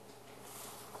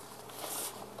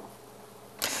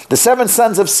 The 7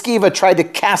 sons of Sceva tried to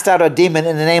cast out a demon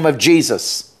in the name of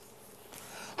Jesus,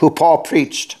 who Paul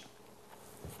preached.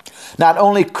 Not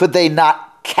only could they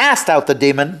not cast out the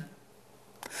demon,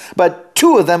 but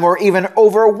 2 of them were even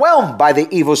overwhelmed by the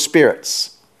evil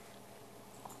spirits.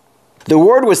 The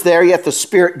word was there, yet the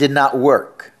spirit did not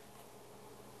work.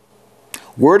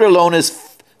 Word alone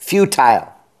is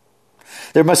futile.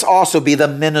 There must also be the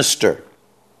minister.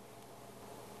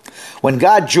 When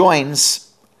God joins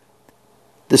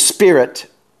the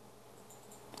Spirit,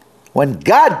 when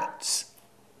God's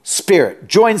Spirit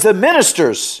joins the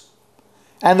ministers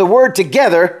and the Word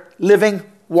together, living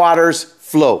waters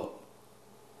flow.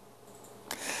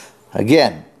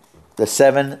 Again, the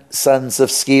 7 sons of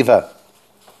Sceva.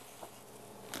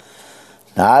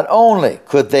 Not only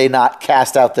could they not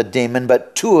cast out the demon,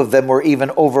 but 2 of them were even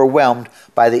overwhelmed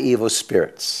by the evil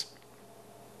spirits.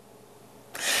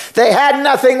 They had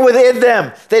nothing within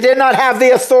them. They did not have the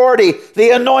authority,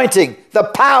 the anointing, the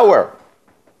power.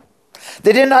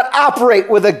 They did not operate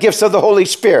with the gifts of the Holy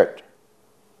Spirit.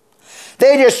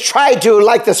 They just tried to,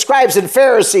 like the scribes and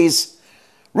Pharisees,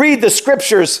 read the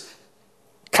scriptures,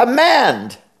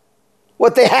 command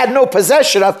what they had no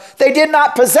possession of. They did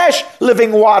not possess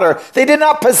living water. They did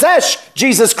not possess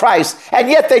Jesus Christ. And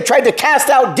yet they tried to cast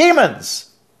out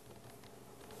demons.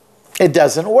 It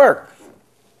doesn't work.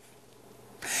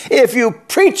 If you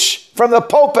preach from the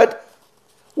pulpit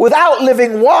without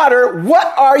living water,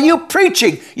 what are you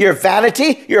preaching? Your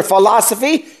vanity, your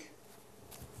philosophy,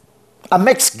 a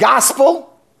mixed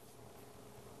gospel?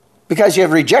 Because you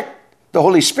reject the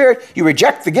Holy Spirit, you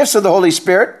reject the gifts of the Holy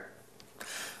Spirit.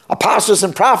 Apostles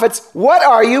and prophets, what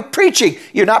are you preaching?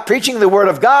 You're not preaching the Word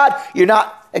of God. You're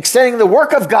not extending the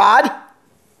work of God,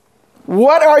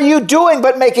 what are you doing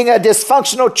but making a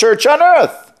dysfunctional church on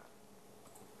earth?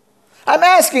 I'm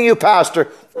asking you, Pastor,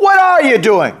 what are you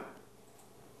doing?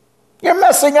 You're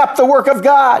messing up the work of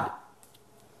God.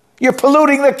 You're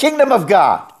polluting the kingdom of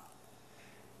God.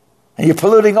 And you're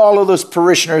polluting all of those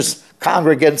parishioners,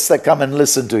 congregants that come and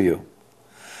listen to you.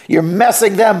 You're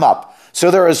messing them up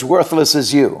so they're as worthless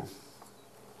as you.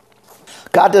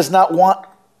 God does not want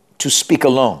to speak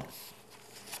alone.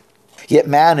 Yet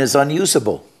man is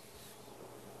unusable.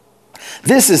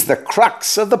 This is the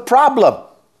crux of the problem.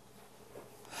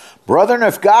 Brethren,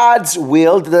 if God's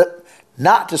willed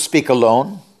not to speak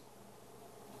alone,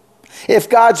 if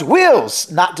God's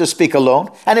wills not to speak alone,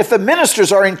 and if the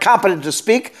ministers are incompetent to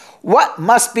speak, what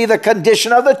must be the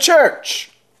condition of the church?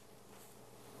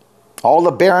 All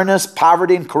the barrenness,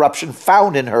 poverty, and corruption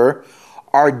found in her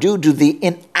are due to the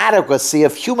inadequacy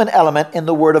of human element in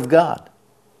the Word of God.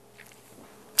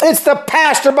 It's the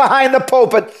pastor behind the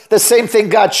pulpit, the same thing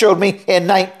God showed me in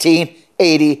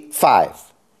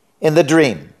 1985 in the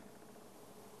dream.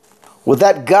 With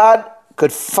that, God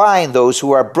could find those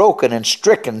who are broken and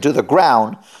stricken to the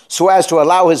ground so as to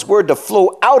allow His Word to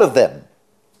flow out of them.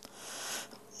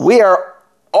 We are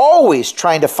always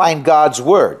trying to find God's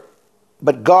Word,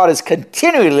 but God is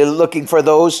continually looking for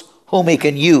those whom He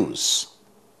can use.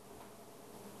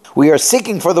 We are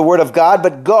seeking for the Word of God,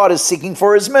 but God is seeking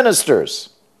for His ministers.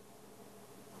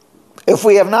 If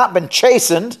we have not been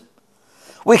chastened,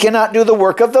 we cannot do the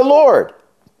work of the Lord.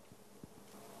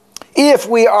 If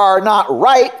we are not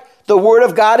right, the Word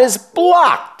of God is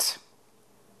blocked.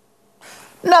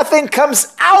 Nothing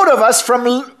comes out of us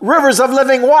from rivers of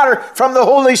living water from the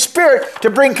Holy Spirit to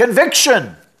bring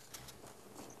conviction.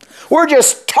 We're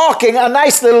just talking a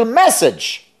nice little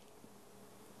message.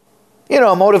 You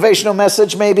know, a motivational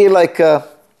message maybe like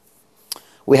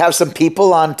we have some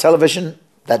people on television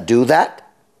that do that.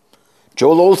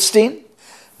 Joel Osteen,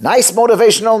 nice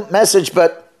motivational message,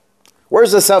 but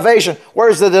where's the salvation?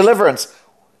 Where's the deliverance?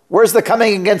 Where's the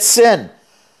coming against sin?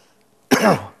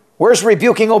 Where's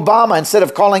rebuking Obama instead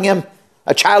of calling him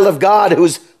a child of God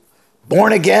who's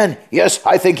born again? Yes,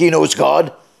 I think he knows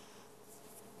God.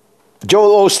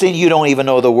 Joel Osteen, you don't even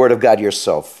know the Word of God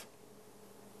yourself.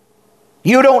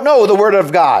 You don't know the Word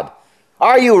of God.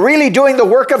 Are you really doing the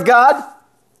work of God?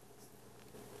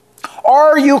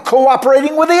 Are you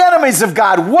cooperating with the enemies of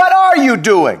God? What are you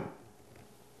doing?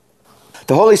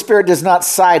 The Holy Spirit does not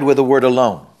side with the Word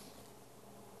alone.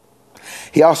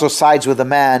 He also sides with the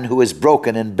man who is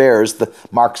broken and bears the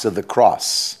marks of the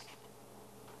cross.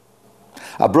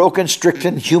 A broken,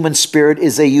 stricken human spirit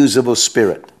is a usable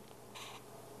spirit.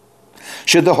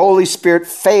 Should the Holy Spirit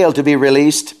fail to be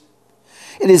released,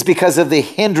 it is because of the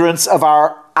hindrance of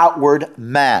our outward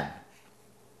man.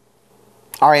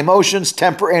 Our emotions,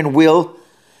 temper, and will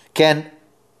can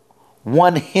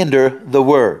one hinder the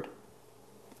Word.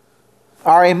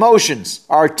 Our emotions,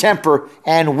 our temper,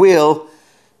 and will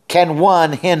can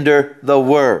one hinder the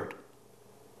Word.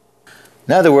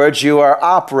 In other words, you are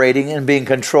operating and being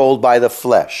controlled by the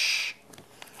flesh.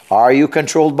 Are you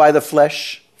controlled by the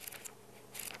flesh?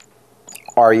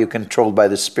 Are you controlled by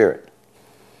the Spirit?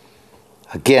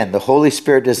 Again, the Holy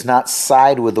Spirit does not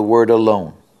side with the Word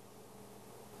alone.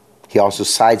 He also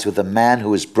sides with the man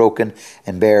who is broken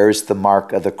and bears the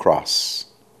mark of the cross.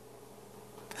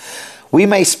 We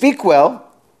may speak well,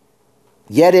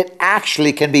 yet it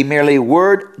actually can be merely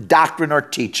word, doctrine, or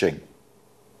teaching,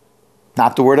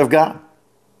 not the Word of God.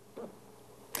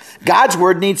 God's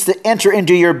Word needs to enter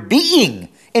into your being,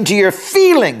 into your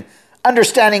feeling,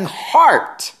 understanding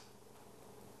heart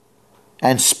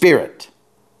and spirit.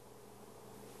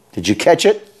 Did you catch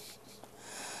it?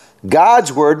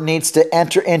 God's Word needs to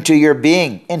enter into your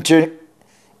being, into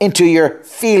your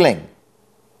feeling,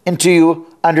 into your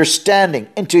understanding,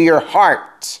 into your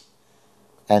heart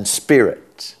and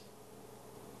spirit.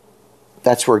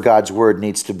 That's where God's Word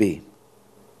needs to be.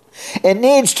 It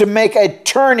needs to make a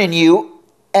turn in you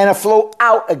and a flow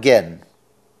out again.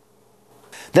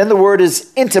 Then the Word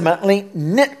is intimately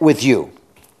knit with you.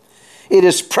 It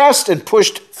is pressed and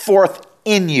pushed forth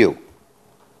in you.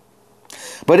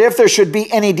 But if there should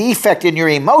be any defect in your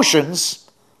emotions,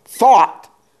 thought,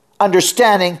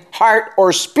 understanding, heart,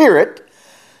 or spirit,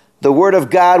 the Word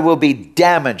of God will be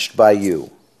damaged by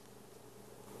you.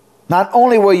 Not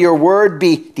only will your word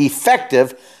be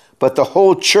defective, but the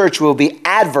whole church will be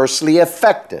adversely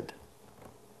affected.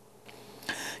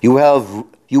 You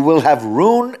will have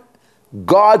ruined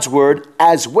God's Word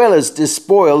as well as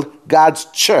despoiled God's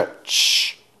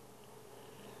church.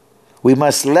 We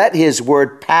must let His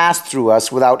Word pass through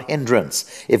us without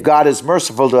hindrance. If God is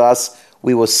merciful to us,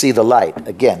 we will see the light.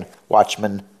 Again,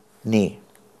 Watchman Nee.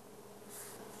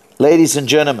 Ladies and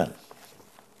gentlemen,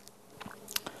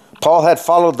 Paul had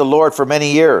followed the Lord for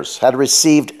many years, had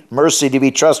received mercy to be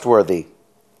trustworthy.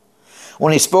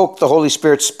 When he spoke, the Holy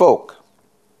Spirit spoke.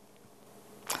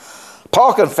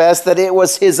 Paul confessed that it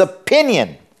was his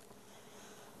opinion,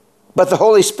 but the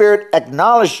Holy Spirit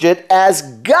acknowledged it as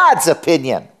God's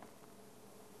opinion.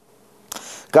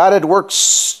 God had worked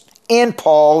in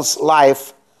Paul's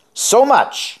life so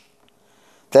much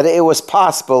that it was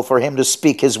possible for him to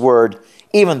speak his word,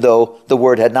 even though the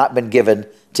word had not been given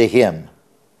to him.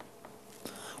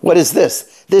 What is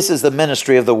this? This is the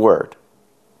ministry of the word.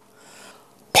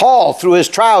 Paul, through his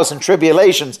trials and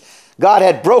tribulations, God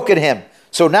had broken him.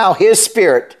 So now his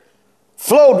spirit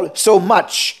flowed so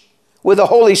much with the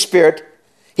Holy Spirit,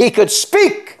 he could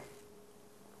speak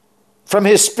from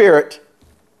his spirit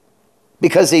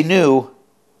because he knew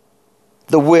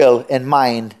the will and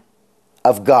mind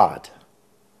of God.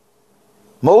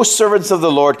 Most servants of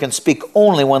the Lord can speak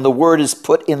only when the word is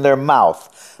put in their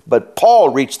mouth. But Paul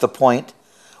reached the point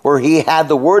where he had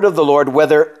the word of the Lord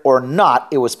whether or not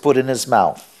it was put in his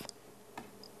mouth.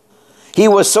 He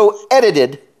was so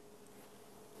edited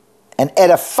and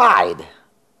edified,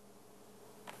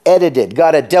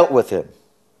 God had dealt with him,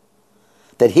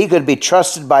 that he could be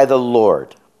trusted by the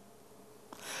Lord.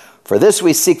 For this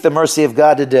we seek the mercy of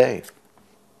God today.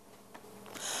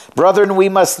 Brethren, we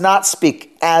must not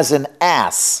speak as an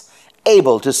ass,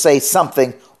 able to say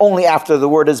something only after the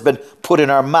word has been put in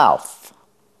our mouth.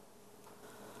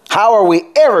 How are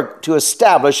we ever to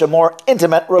establish a more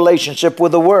intimate relationship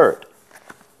with the word?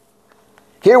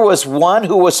 Here was one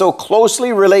who was so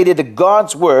closely related to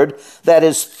God's word that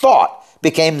his thought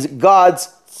became God's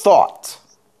thought.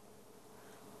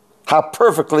 How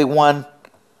perfectly one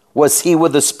was he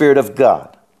with the Spirit of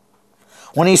God.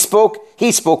 When he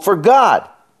spoke for God.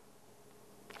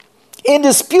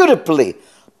 Indisputably,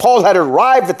 Paul had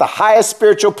arrived at the highest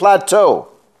spiritual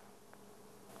plateau.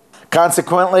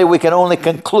 Consequently, we can only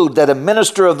conclude that a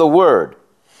minister of the word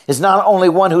is not only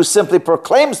one who simply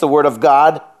proclaims the word of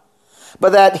God,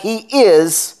 but that he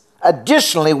is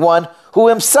additionally one who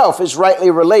himself is rightly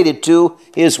related to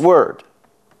his word.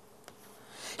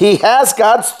 He has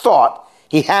God's thought.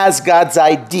 He has God's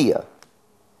idea.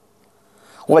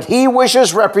 What he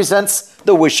wishes represents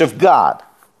the wish of God.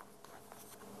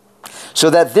 So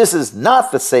that this is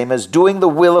not the same as doing the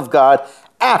will of God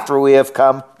after we have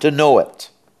come to know it.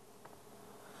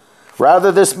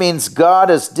 Rather, this means God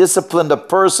has disciplined a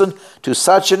person to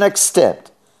such an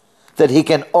extent that he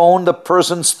can own the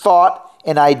person's thought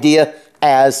and idea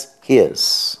as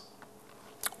his.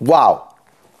 Wow.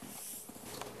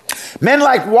 Men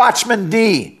like Watchman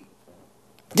Nee,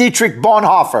 Dietrich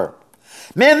Bonhoeffer,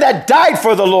 men that died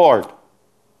for the Lord,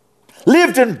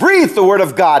 lived and breathed the Word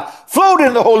of God, flowed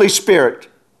in the Holy Spirit,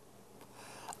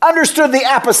 understood the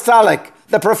apostolic,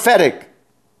 the prophetic,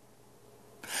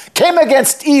 came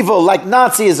against evil like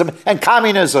Nazism and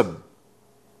communism.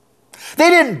 They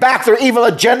didn't back their evil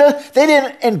agenda. They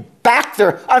didn't back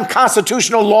their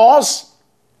unconstitutional laws.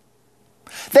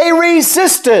 They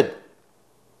resisted.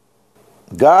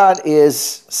 God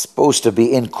is supposed to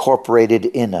be incorporated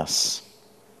in us.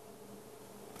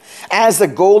 As the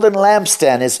golden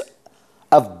lampstand is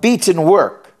of beaten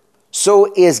work,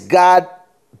 so is God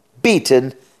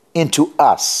beaten into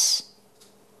us.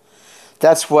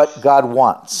 That's what God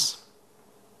wants.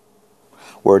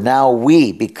 Where now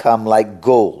we become like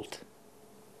gold.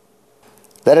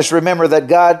 Let us remember that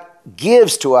God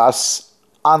gives to us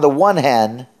on the one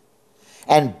hand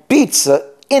and beats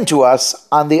into us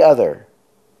on the other.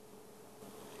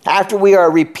 After we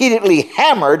are repeatedly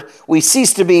hammered, we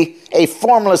cease to be a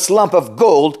formless lump of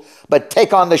gold, but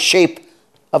take on the shape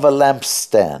of a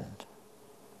lampstand.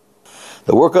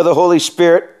 The work of the Holy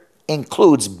Spirit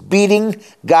includes beating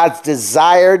God's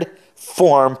desired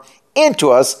form into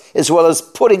us, as well as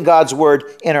putting God's word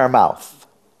in our mouth.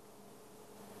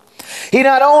 He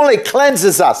not only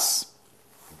cleanses us,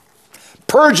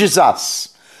 purges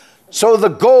us, so the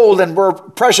gold and we're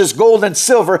precious gold and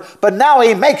silver, but now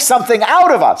he makes something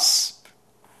out of us.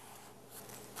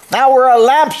 Now we're a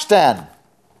lampstand.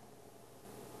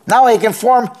 Now he can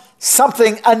form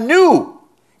something anew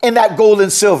in that gold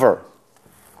and silver.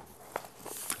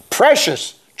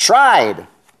 Precious, tried.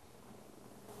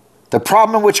 The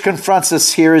problem which confronts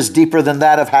us here is deeper than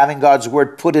that of having God's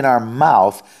word put in our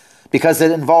mouth, because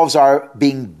it involves our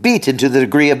being beaten to the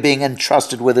degree of being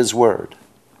entrusted with his word.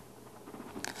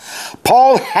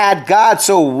 Paul had God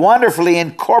so wonderfully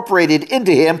incorporated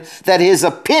into him that his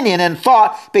opinion and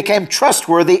thought became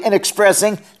trustworthy in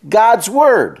expressing God's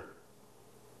word.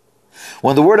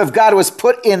 When the word of God was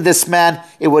put in this man,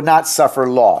 it would not suffer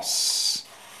loss.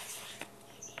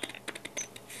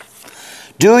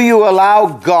 Do you allow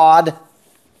God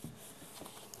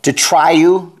to try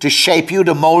you, to shape you,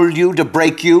 to mold you, to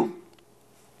break you?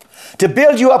 To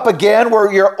build you up again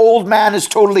where your old man is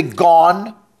totally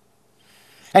gone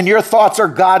and your thoughts are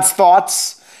God's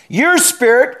thoughts? Your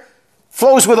spirit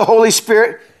flows with the Holy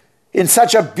Spirit in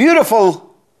such a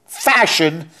beautiful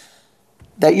fashion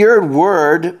that your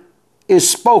word is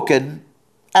spoken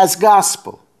as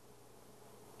gospel.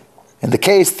 In the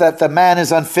case that the man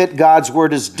is unfit, God's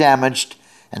word is damaged,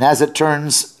 and as it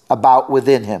turns about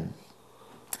within him.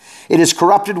 It is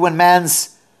corrupted when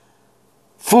man's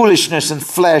foolishness and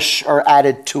flesh are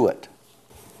added to it.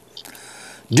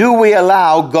 Do we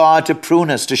allow God to prune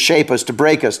us, to shape us, to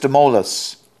break us, to mold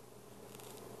us?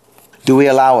 Do we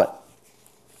allow it?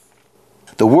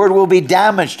 The word will be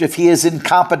damaged if he is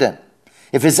incompetent,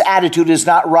 if his attitude is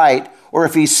not right, or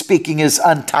if his speaking is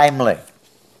untimely.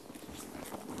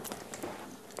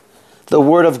 The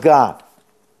word of God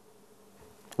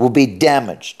will be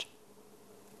damaged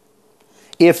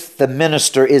if the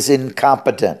minister is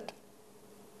incompetent.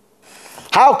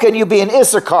 How can you be an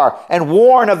Issachar and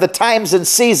warn of the times and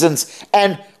seasons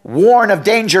and warn of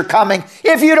danger coming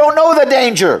if you don't know the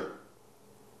danger?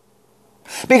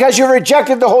 Because you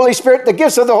rejected the Holy Spirit, the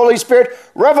gifts of the Holy Spirit,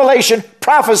 revelation,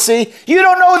 prophecy. You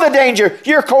don't know the danger.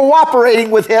 You're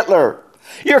cooperating with Hitler.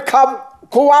 You're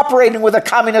cooperating with the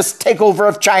communist takeover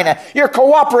of China. You're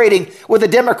cooperating with the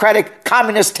democratic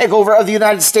communist takeover of the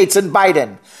United States and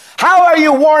Biden. How are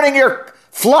you warning your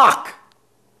flock?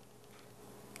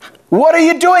 What are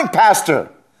you doing,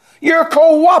 Pastor? You're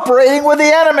cooperating with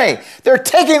the enemy. They're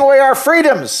taking away our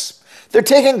freedoms. They're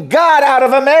taking God out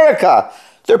of America.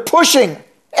 They're pushing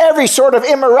every sort of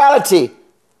immorality,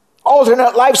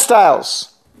 alternate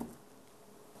lifestyles.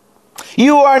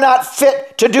 You are not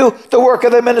fit to do the work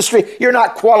of the ministry. You're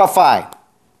not qualified.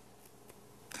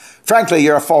 Frankly,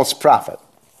 you're a false prophet.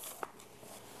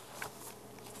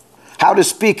 How to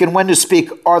speak and when to speak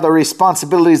are the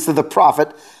responsibilities of the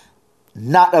prophet,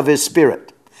 not of his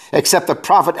spirit. Except the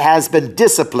prophet has been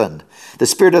disciplined, the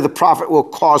spirit of the prophet will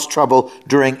cause trouble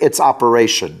during its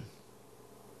operation.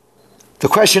 The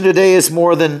question today is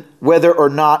more than whether or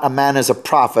not a man is a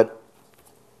prophet.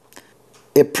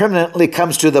 It permanently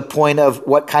comes to the point of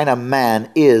what kind of man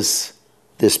is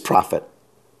this prophet.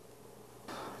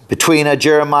 Between a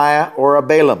Jeremiah or a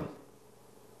Balaam,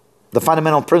 the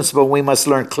fundamental principle we must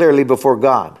learn clearly before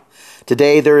God.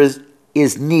 Today there is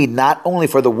need not only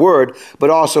for the word,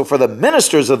 but also for the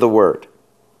ministers of the word.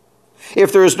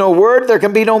 If there is no word, there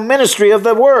can be no ministry of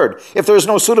the word. If there is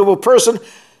no suitable person,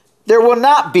 there will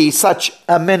not be such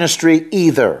a ministry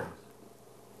either.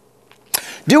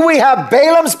 Do we have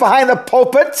Balaams behind the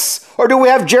pulpits, or do we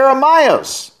have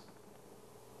Jeremiahs?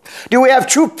 Do we have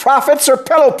true prophets or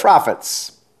pillow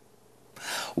prophets?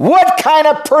 What kind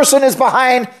of person is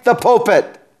behind the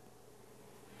pulpit?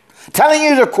 Telling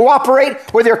you to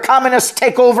cooperate with your communist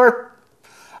takeover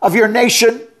of your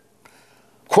nation?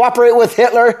 Cooperate with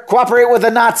Hitler? Cooperate with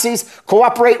the Nazis?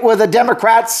 Cooperate with the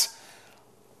Democrats?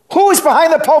 Who is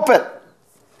behind the pulpit?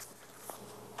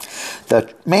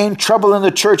 The main trouble in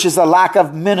the church is the lack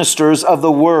of ministers of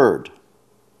the word.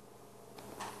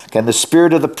 Can the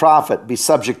spirit of the prophet be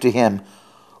subject to him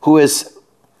who is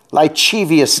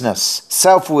lasciviousness,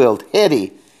 self-willed,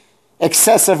 heady,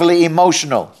 excessively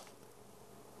emotional,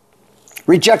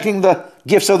 rejecting the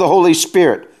gifts of the Holy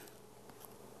Spirit?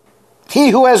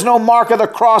 He who has no mark of the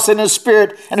cross in his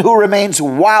spirit and who remains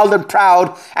wild and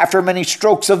proud after many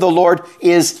strokes of the Lord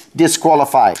is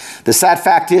disqualified. The sad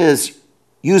fact is,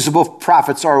 usable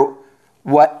prophets are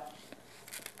what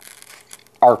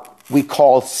we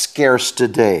call scarce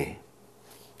today.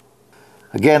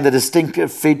 Again, the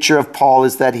distinctive feature of Paul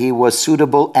is that he was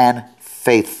suitable and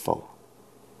faithful.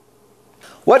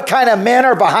 What kind of men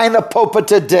are behind the pulpit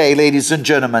today, ladies and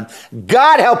gentlemen?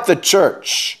 God help the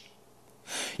church.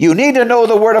 You need to know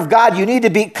the word of God. You need to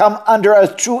become under a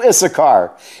true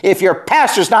Issachar. If your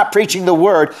pastor's not preaching the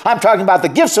word, I'm talking about the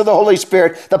gifts of the Holy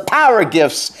Spirit, the power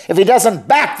gifts. If he doesn't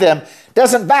back them,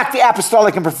 doesn't back the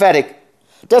apostolic and prophetic,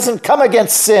 doesn't come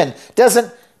against sin,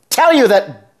 doesn't tell you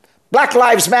that Black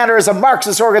Lives Matter is a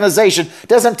Marxist organization,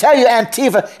 doesn't tell you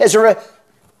Antifa is a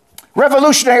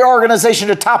revolutionary organization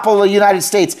to topple the United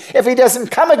States. If he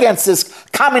doesn't come against this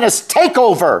communist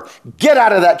takeover, get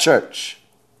out of that church.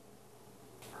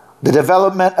 The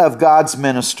development of God's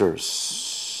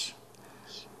ministers.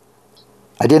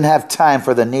 I didn't have time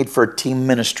for the need for team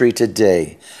ministry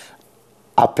today.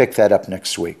 I'll pick that up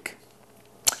next week.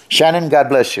 Shannon, God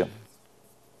bless you.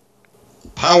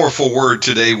 Powerful word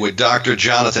today with Dr.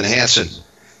 Jonathan Hansen.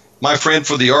 My friend,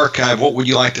 for the archive, what would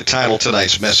you like to title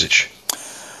tonight's message?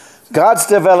 God's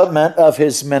development of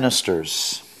his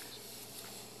ministers.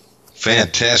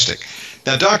 Fantastic.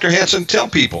 Now, Dr. Hansen, tell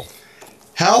people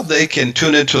how they can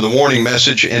tune into the Warning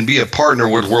Message and be a partner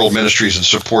with World Ministries and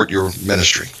support your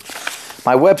ministry.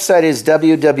 My website is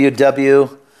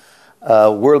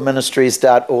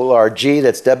www.worldministries.org.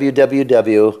 That's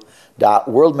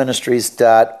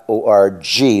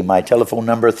www.worldministries.org. My telephone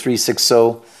number,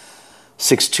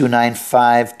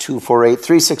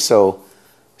 360-629-5248,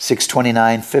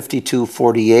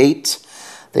 360-629-5248.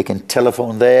 They can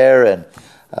telephone there, and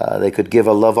they could give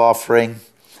a love offering,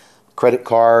 credit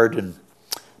card, and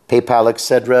PayPal,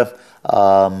 etc.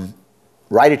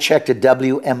 Write a check to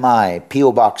WMI,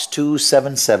 P.O. Box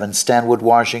 277, Stanwood,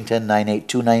 Washington,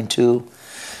 98292.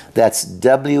 That's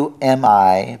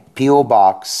WMI, P.O.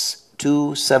 Box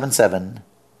 277,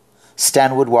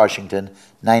 Stanwood, Washington,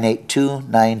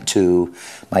 98292.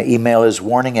 My email is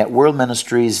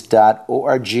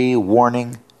warning@worldministries.org,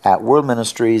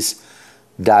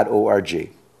 warning@worldministries.org.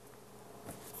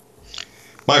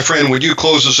 My friend, would you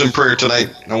close us in prayer tonight?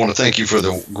 I want to thank you for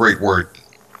the great word.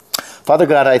 Father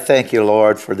God, I thank you,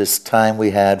 Lord, for this time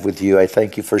we had with you. I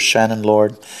thank you for Shannon,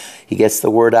 Lord. He gets the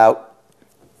word out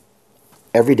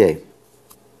every day.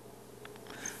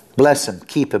 Bless him,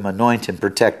 keep him, anoint him,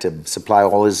 protect him, supply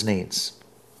all his needs.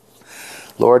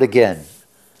 Lord, again,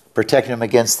 protect him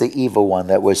against the evil one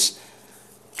that was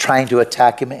trying to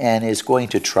attack him and is going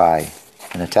to try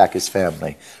and attack his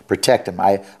family. Protect him.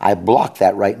 I block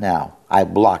that right now. I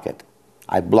block it.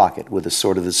 I block it with the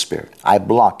sword of the Spirit. I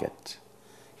block it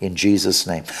in Jesus'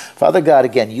 name. Father God,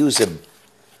 again, use him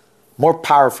more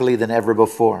powerfully than ever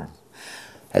before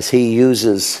as he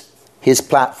uses his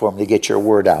platform to get your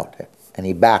word out, and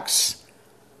he backs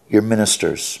your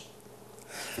ministers.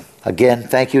 Again,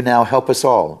 thank you now. Help us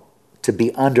all to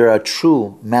be under a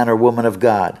true man or woman of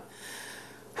God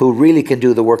who really can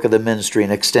do the work of the ministry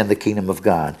and extend the kingdom of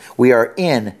God. We are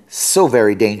in so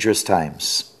very dangerous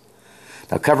times.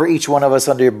 Now cover each one of us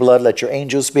under your blood. Let your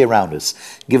angels be around us.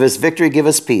 Give us victory, give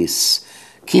us peace.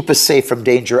 Keep us safe from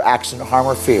danger, accident, harm,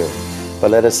 or fear.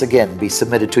 But let us again be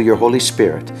submitted to your Holy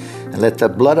Spirit. And let the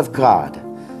blood of God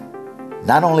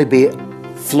not only be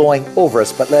flowing over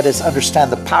us, but let us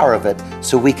understand the power of it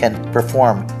so we can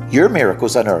perform your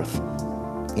miracles on earth.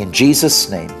 In Jesus'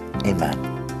 name, amen.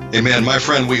 Amen. My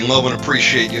friend, we love and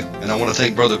appreciate you. And I want to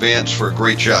thank Brother Vance for a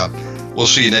great job. We'll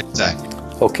see you next time.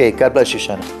 Okay. God bless you,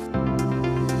 Shannon.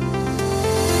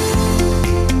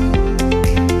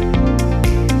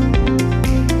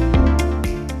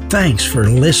 Thanks for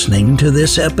listening to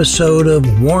this episode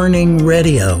of Warning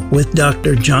Radio with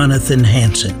Dr. Jonathan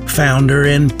Hansen, founder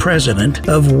and president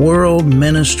of World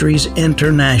Ministries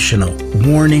International.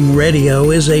 Warning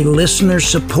Radio is a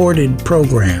listener-supported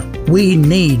program. We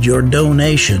need your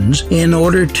donations in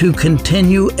order to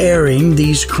continue airing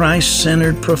these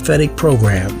Christ-centered prophetic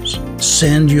programs.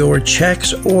 Send your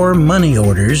checks or money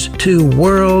orders to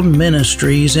World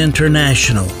Ministries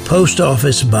International, Post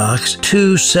Office Box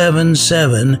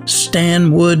 277,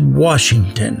 Stanwood,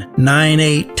 Washington,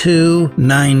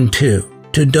 98292.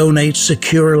 To donate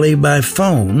securely by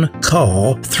phone,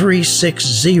 call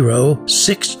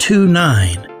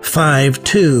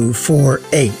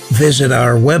 360-629-5248. Visit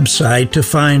our website to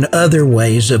find other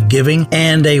ways of giving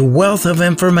and a wealth of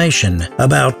information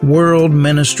about World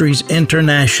Ministries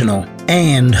International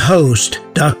and host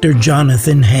Dr.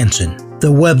 Jonathan Hansen.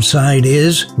 The website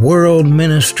is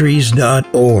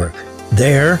worldministries.org.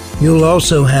 There, you'll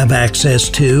also have access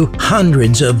to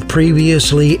hundreds of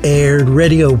previously aired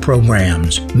radio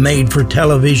programs, made for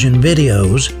television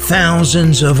videos,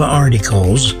 thousands of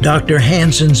articles, Dr.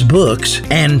 Hansen's books,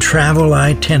 and travel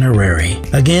itinerary.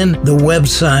 Again, the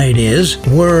website is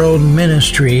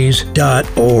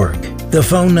worldministries.org. The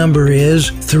phone number is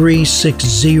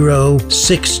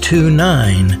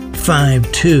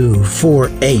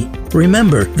 360-629-5248.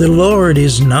 Remember, the Lord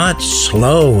is not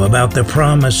slow about the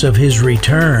promise of His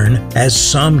return, as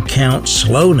some count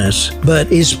slowness, but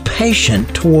is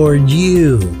patient toward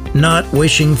you, not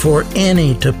wishing for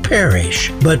any to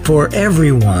perish, but for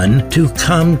everyone to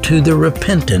come to the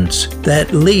repentance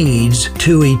that leads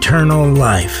to eternal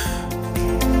life.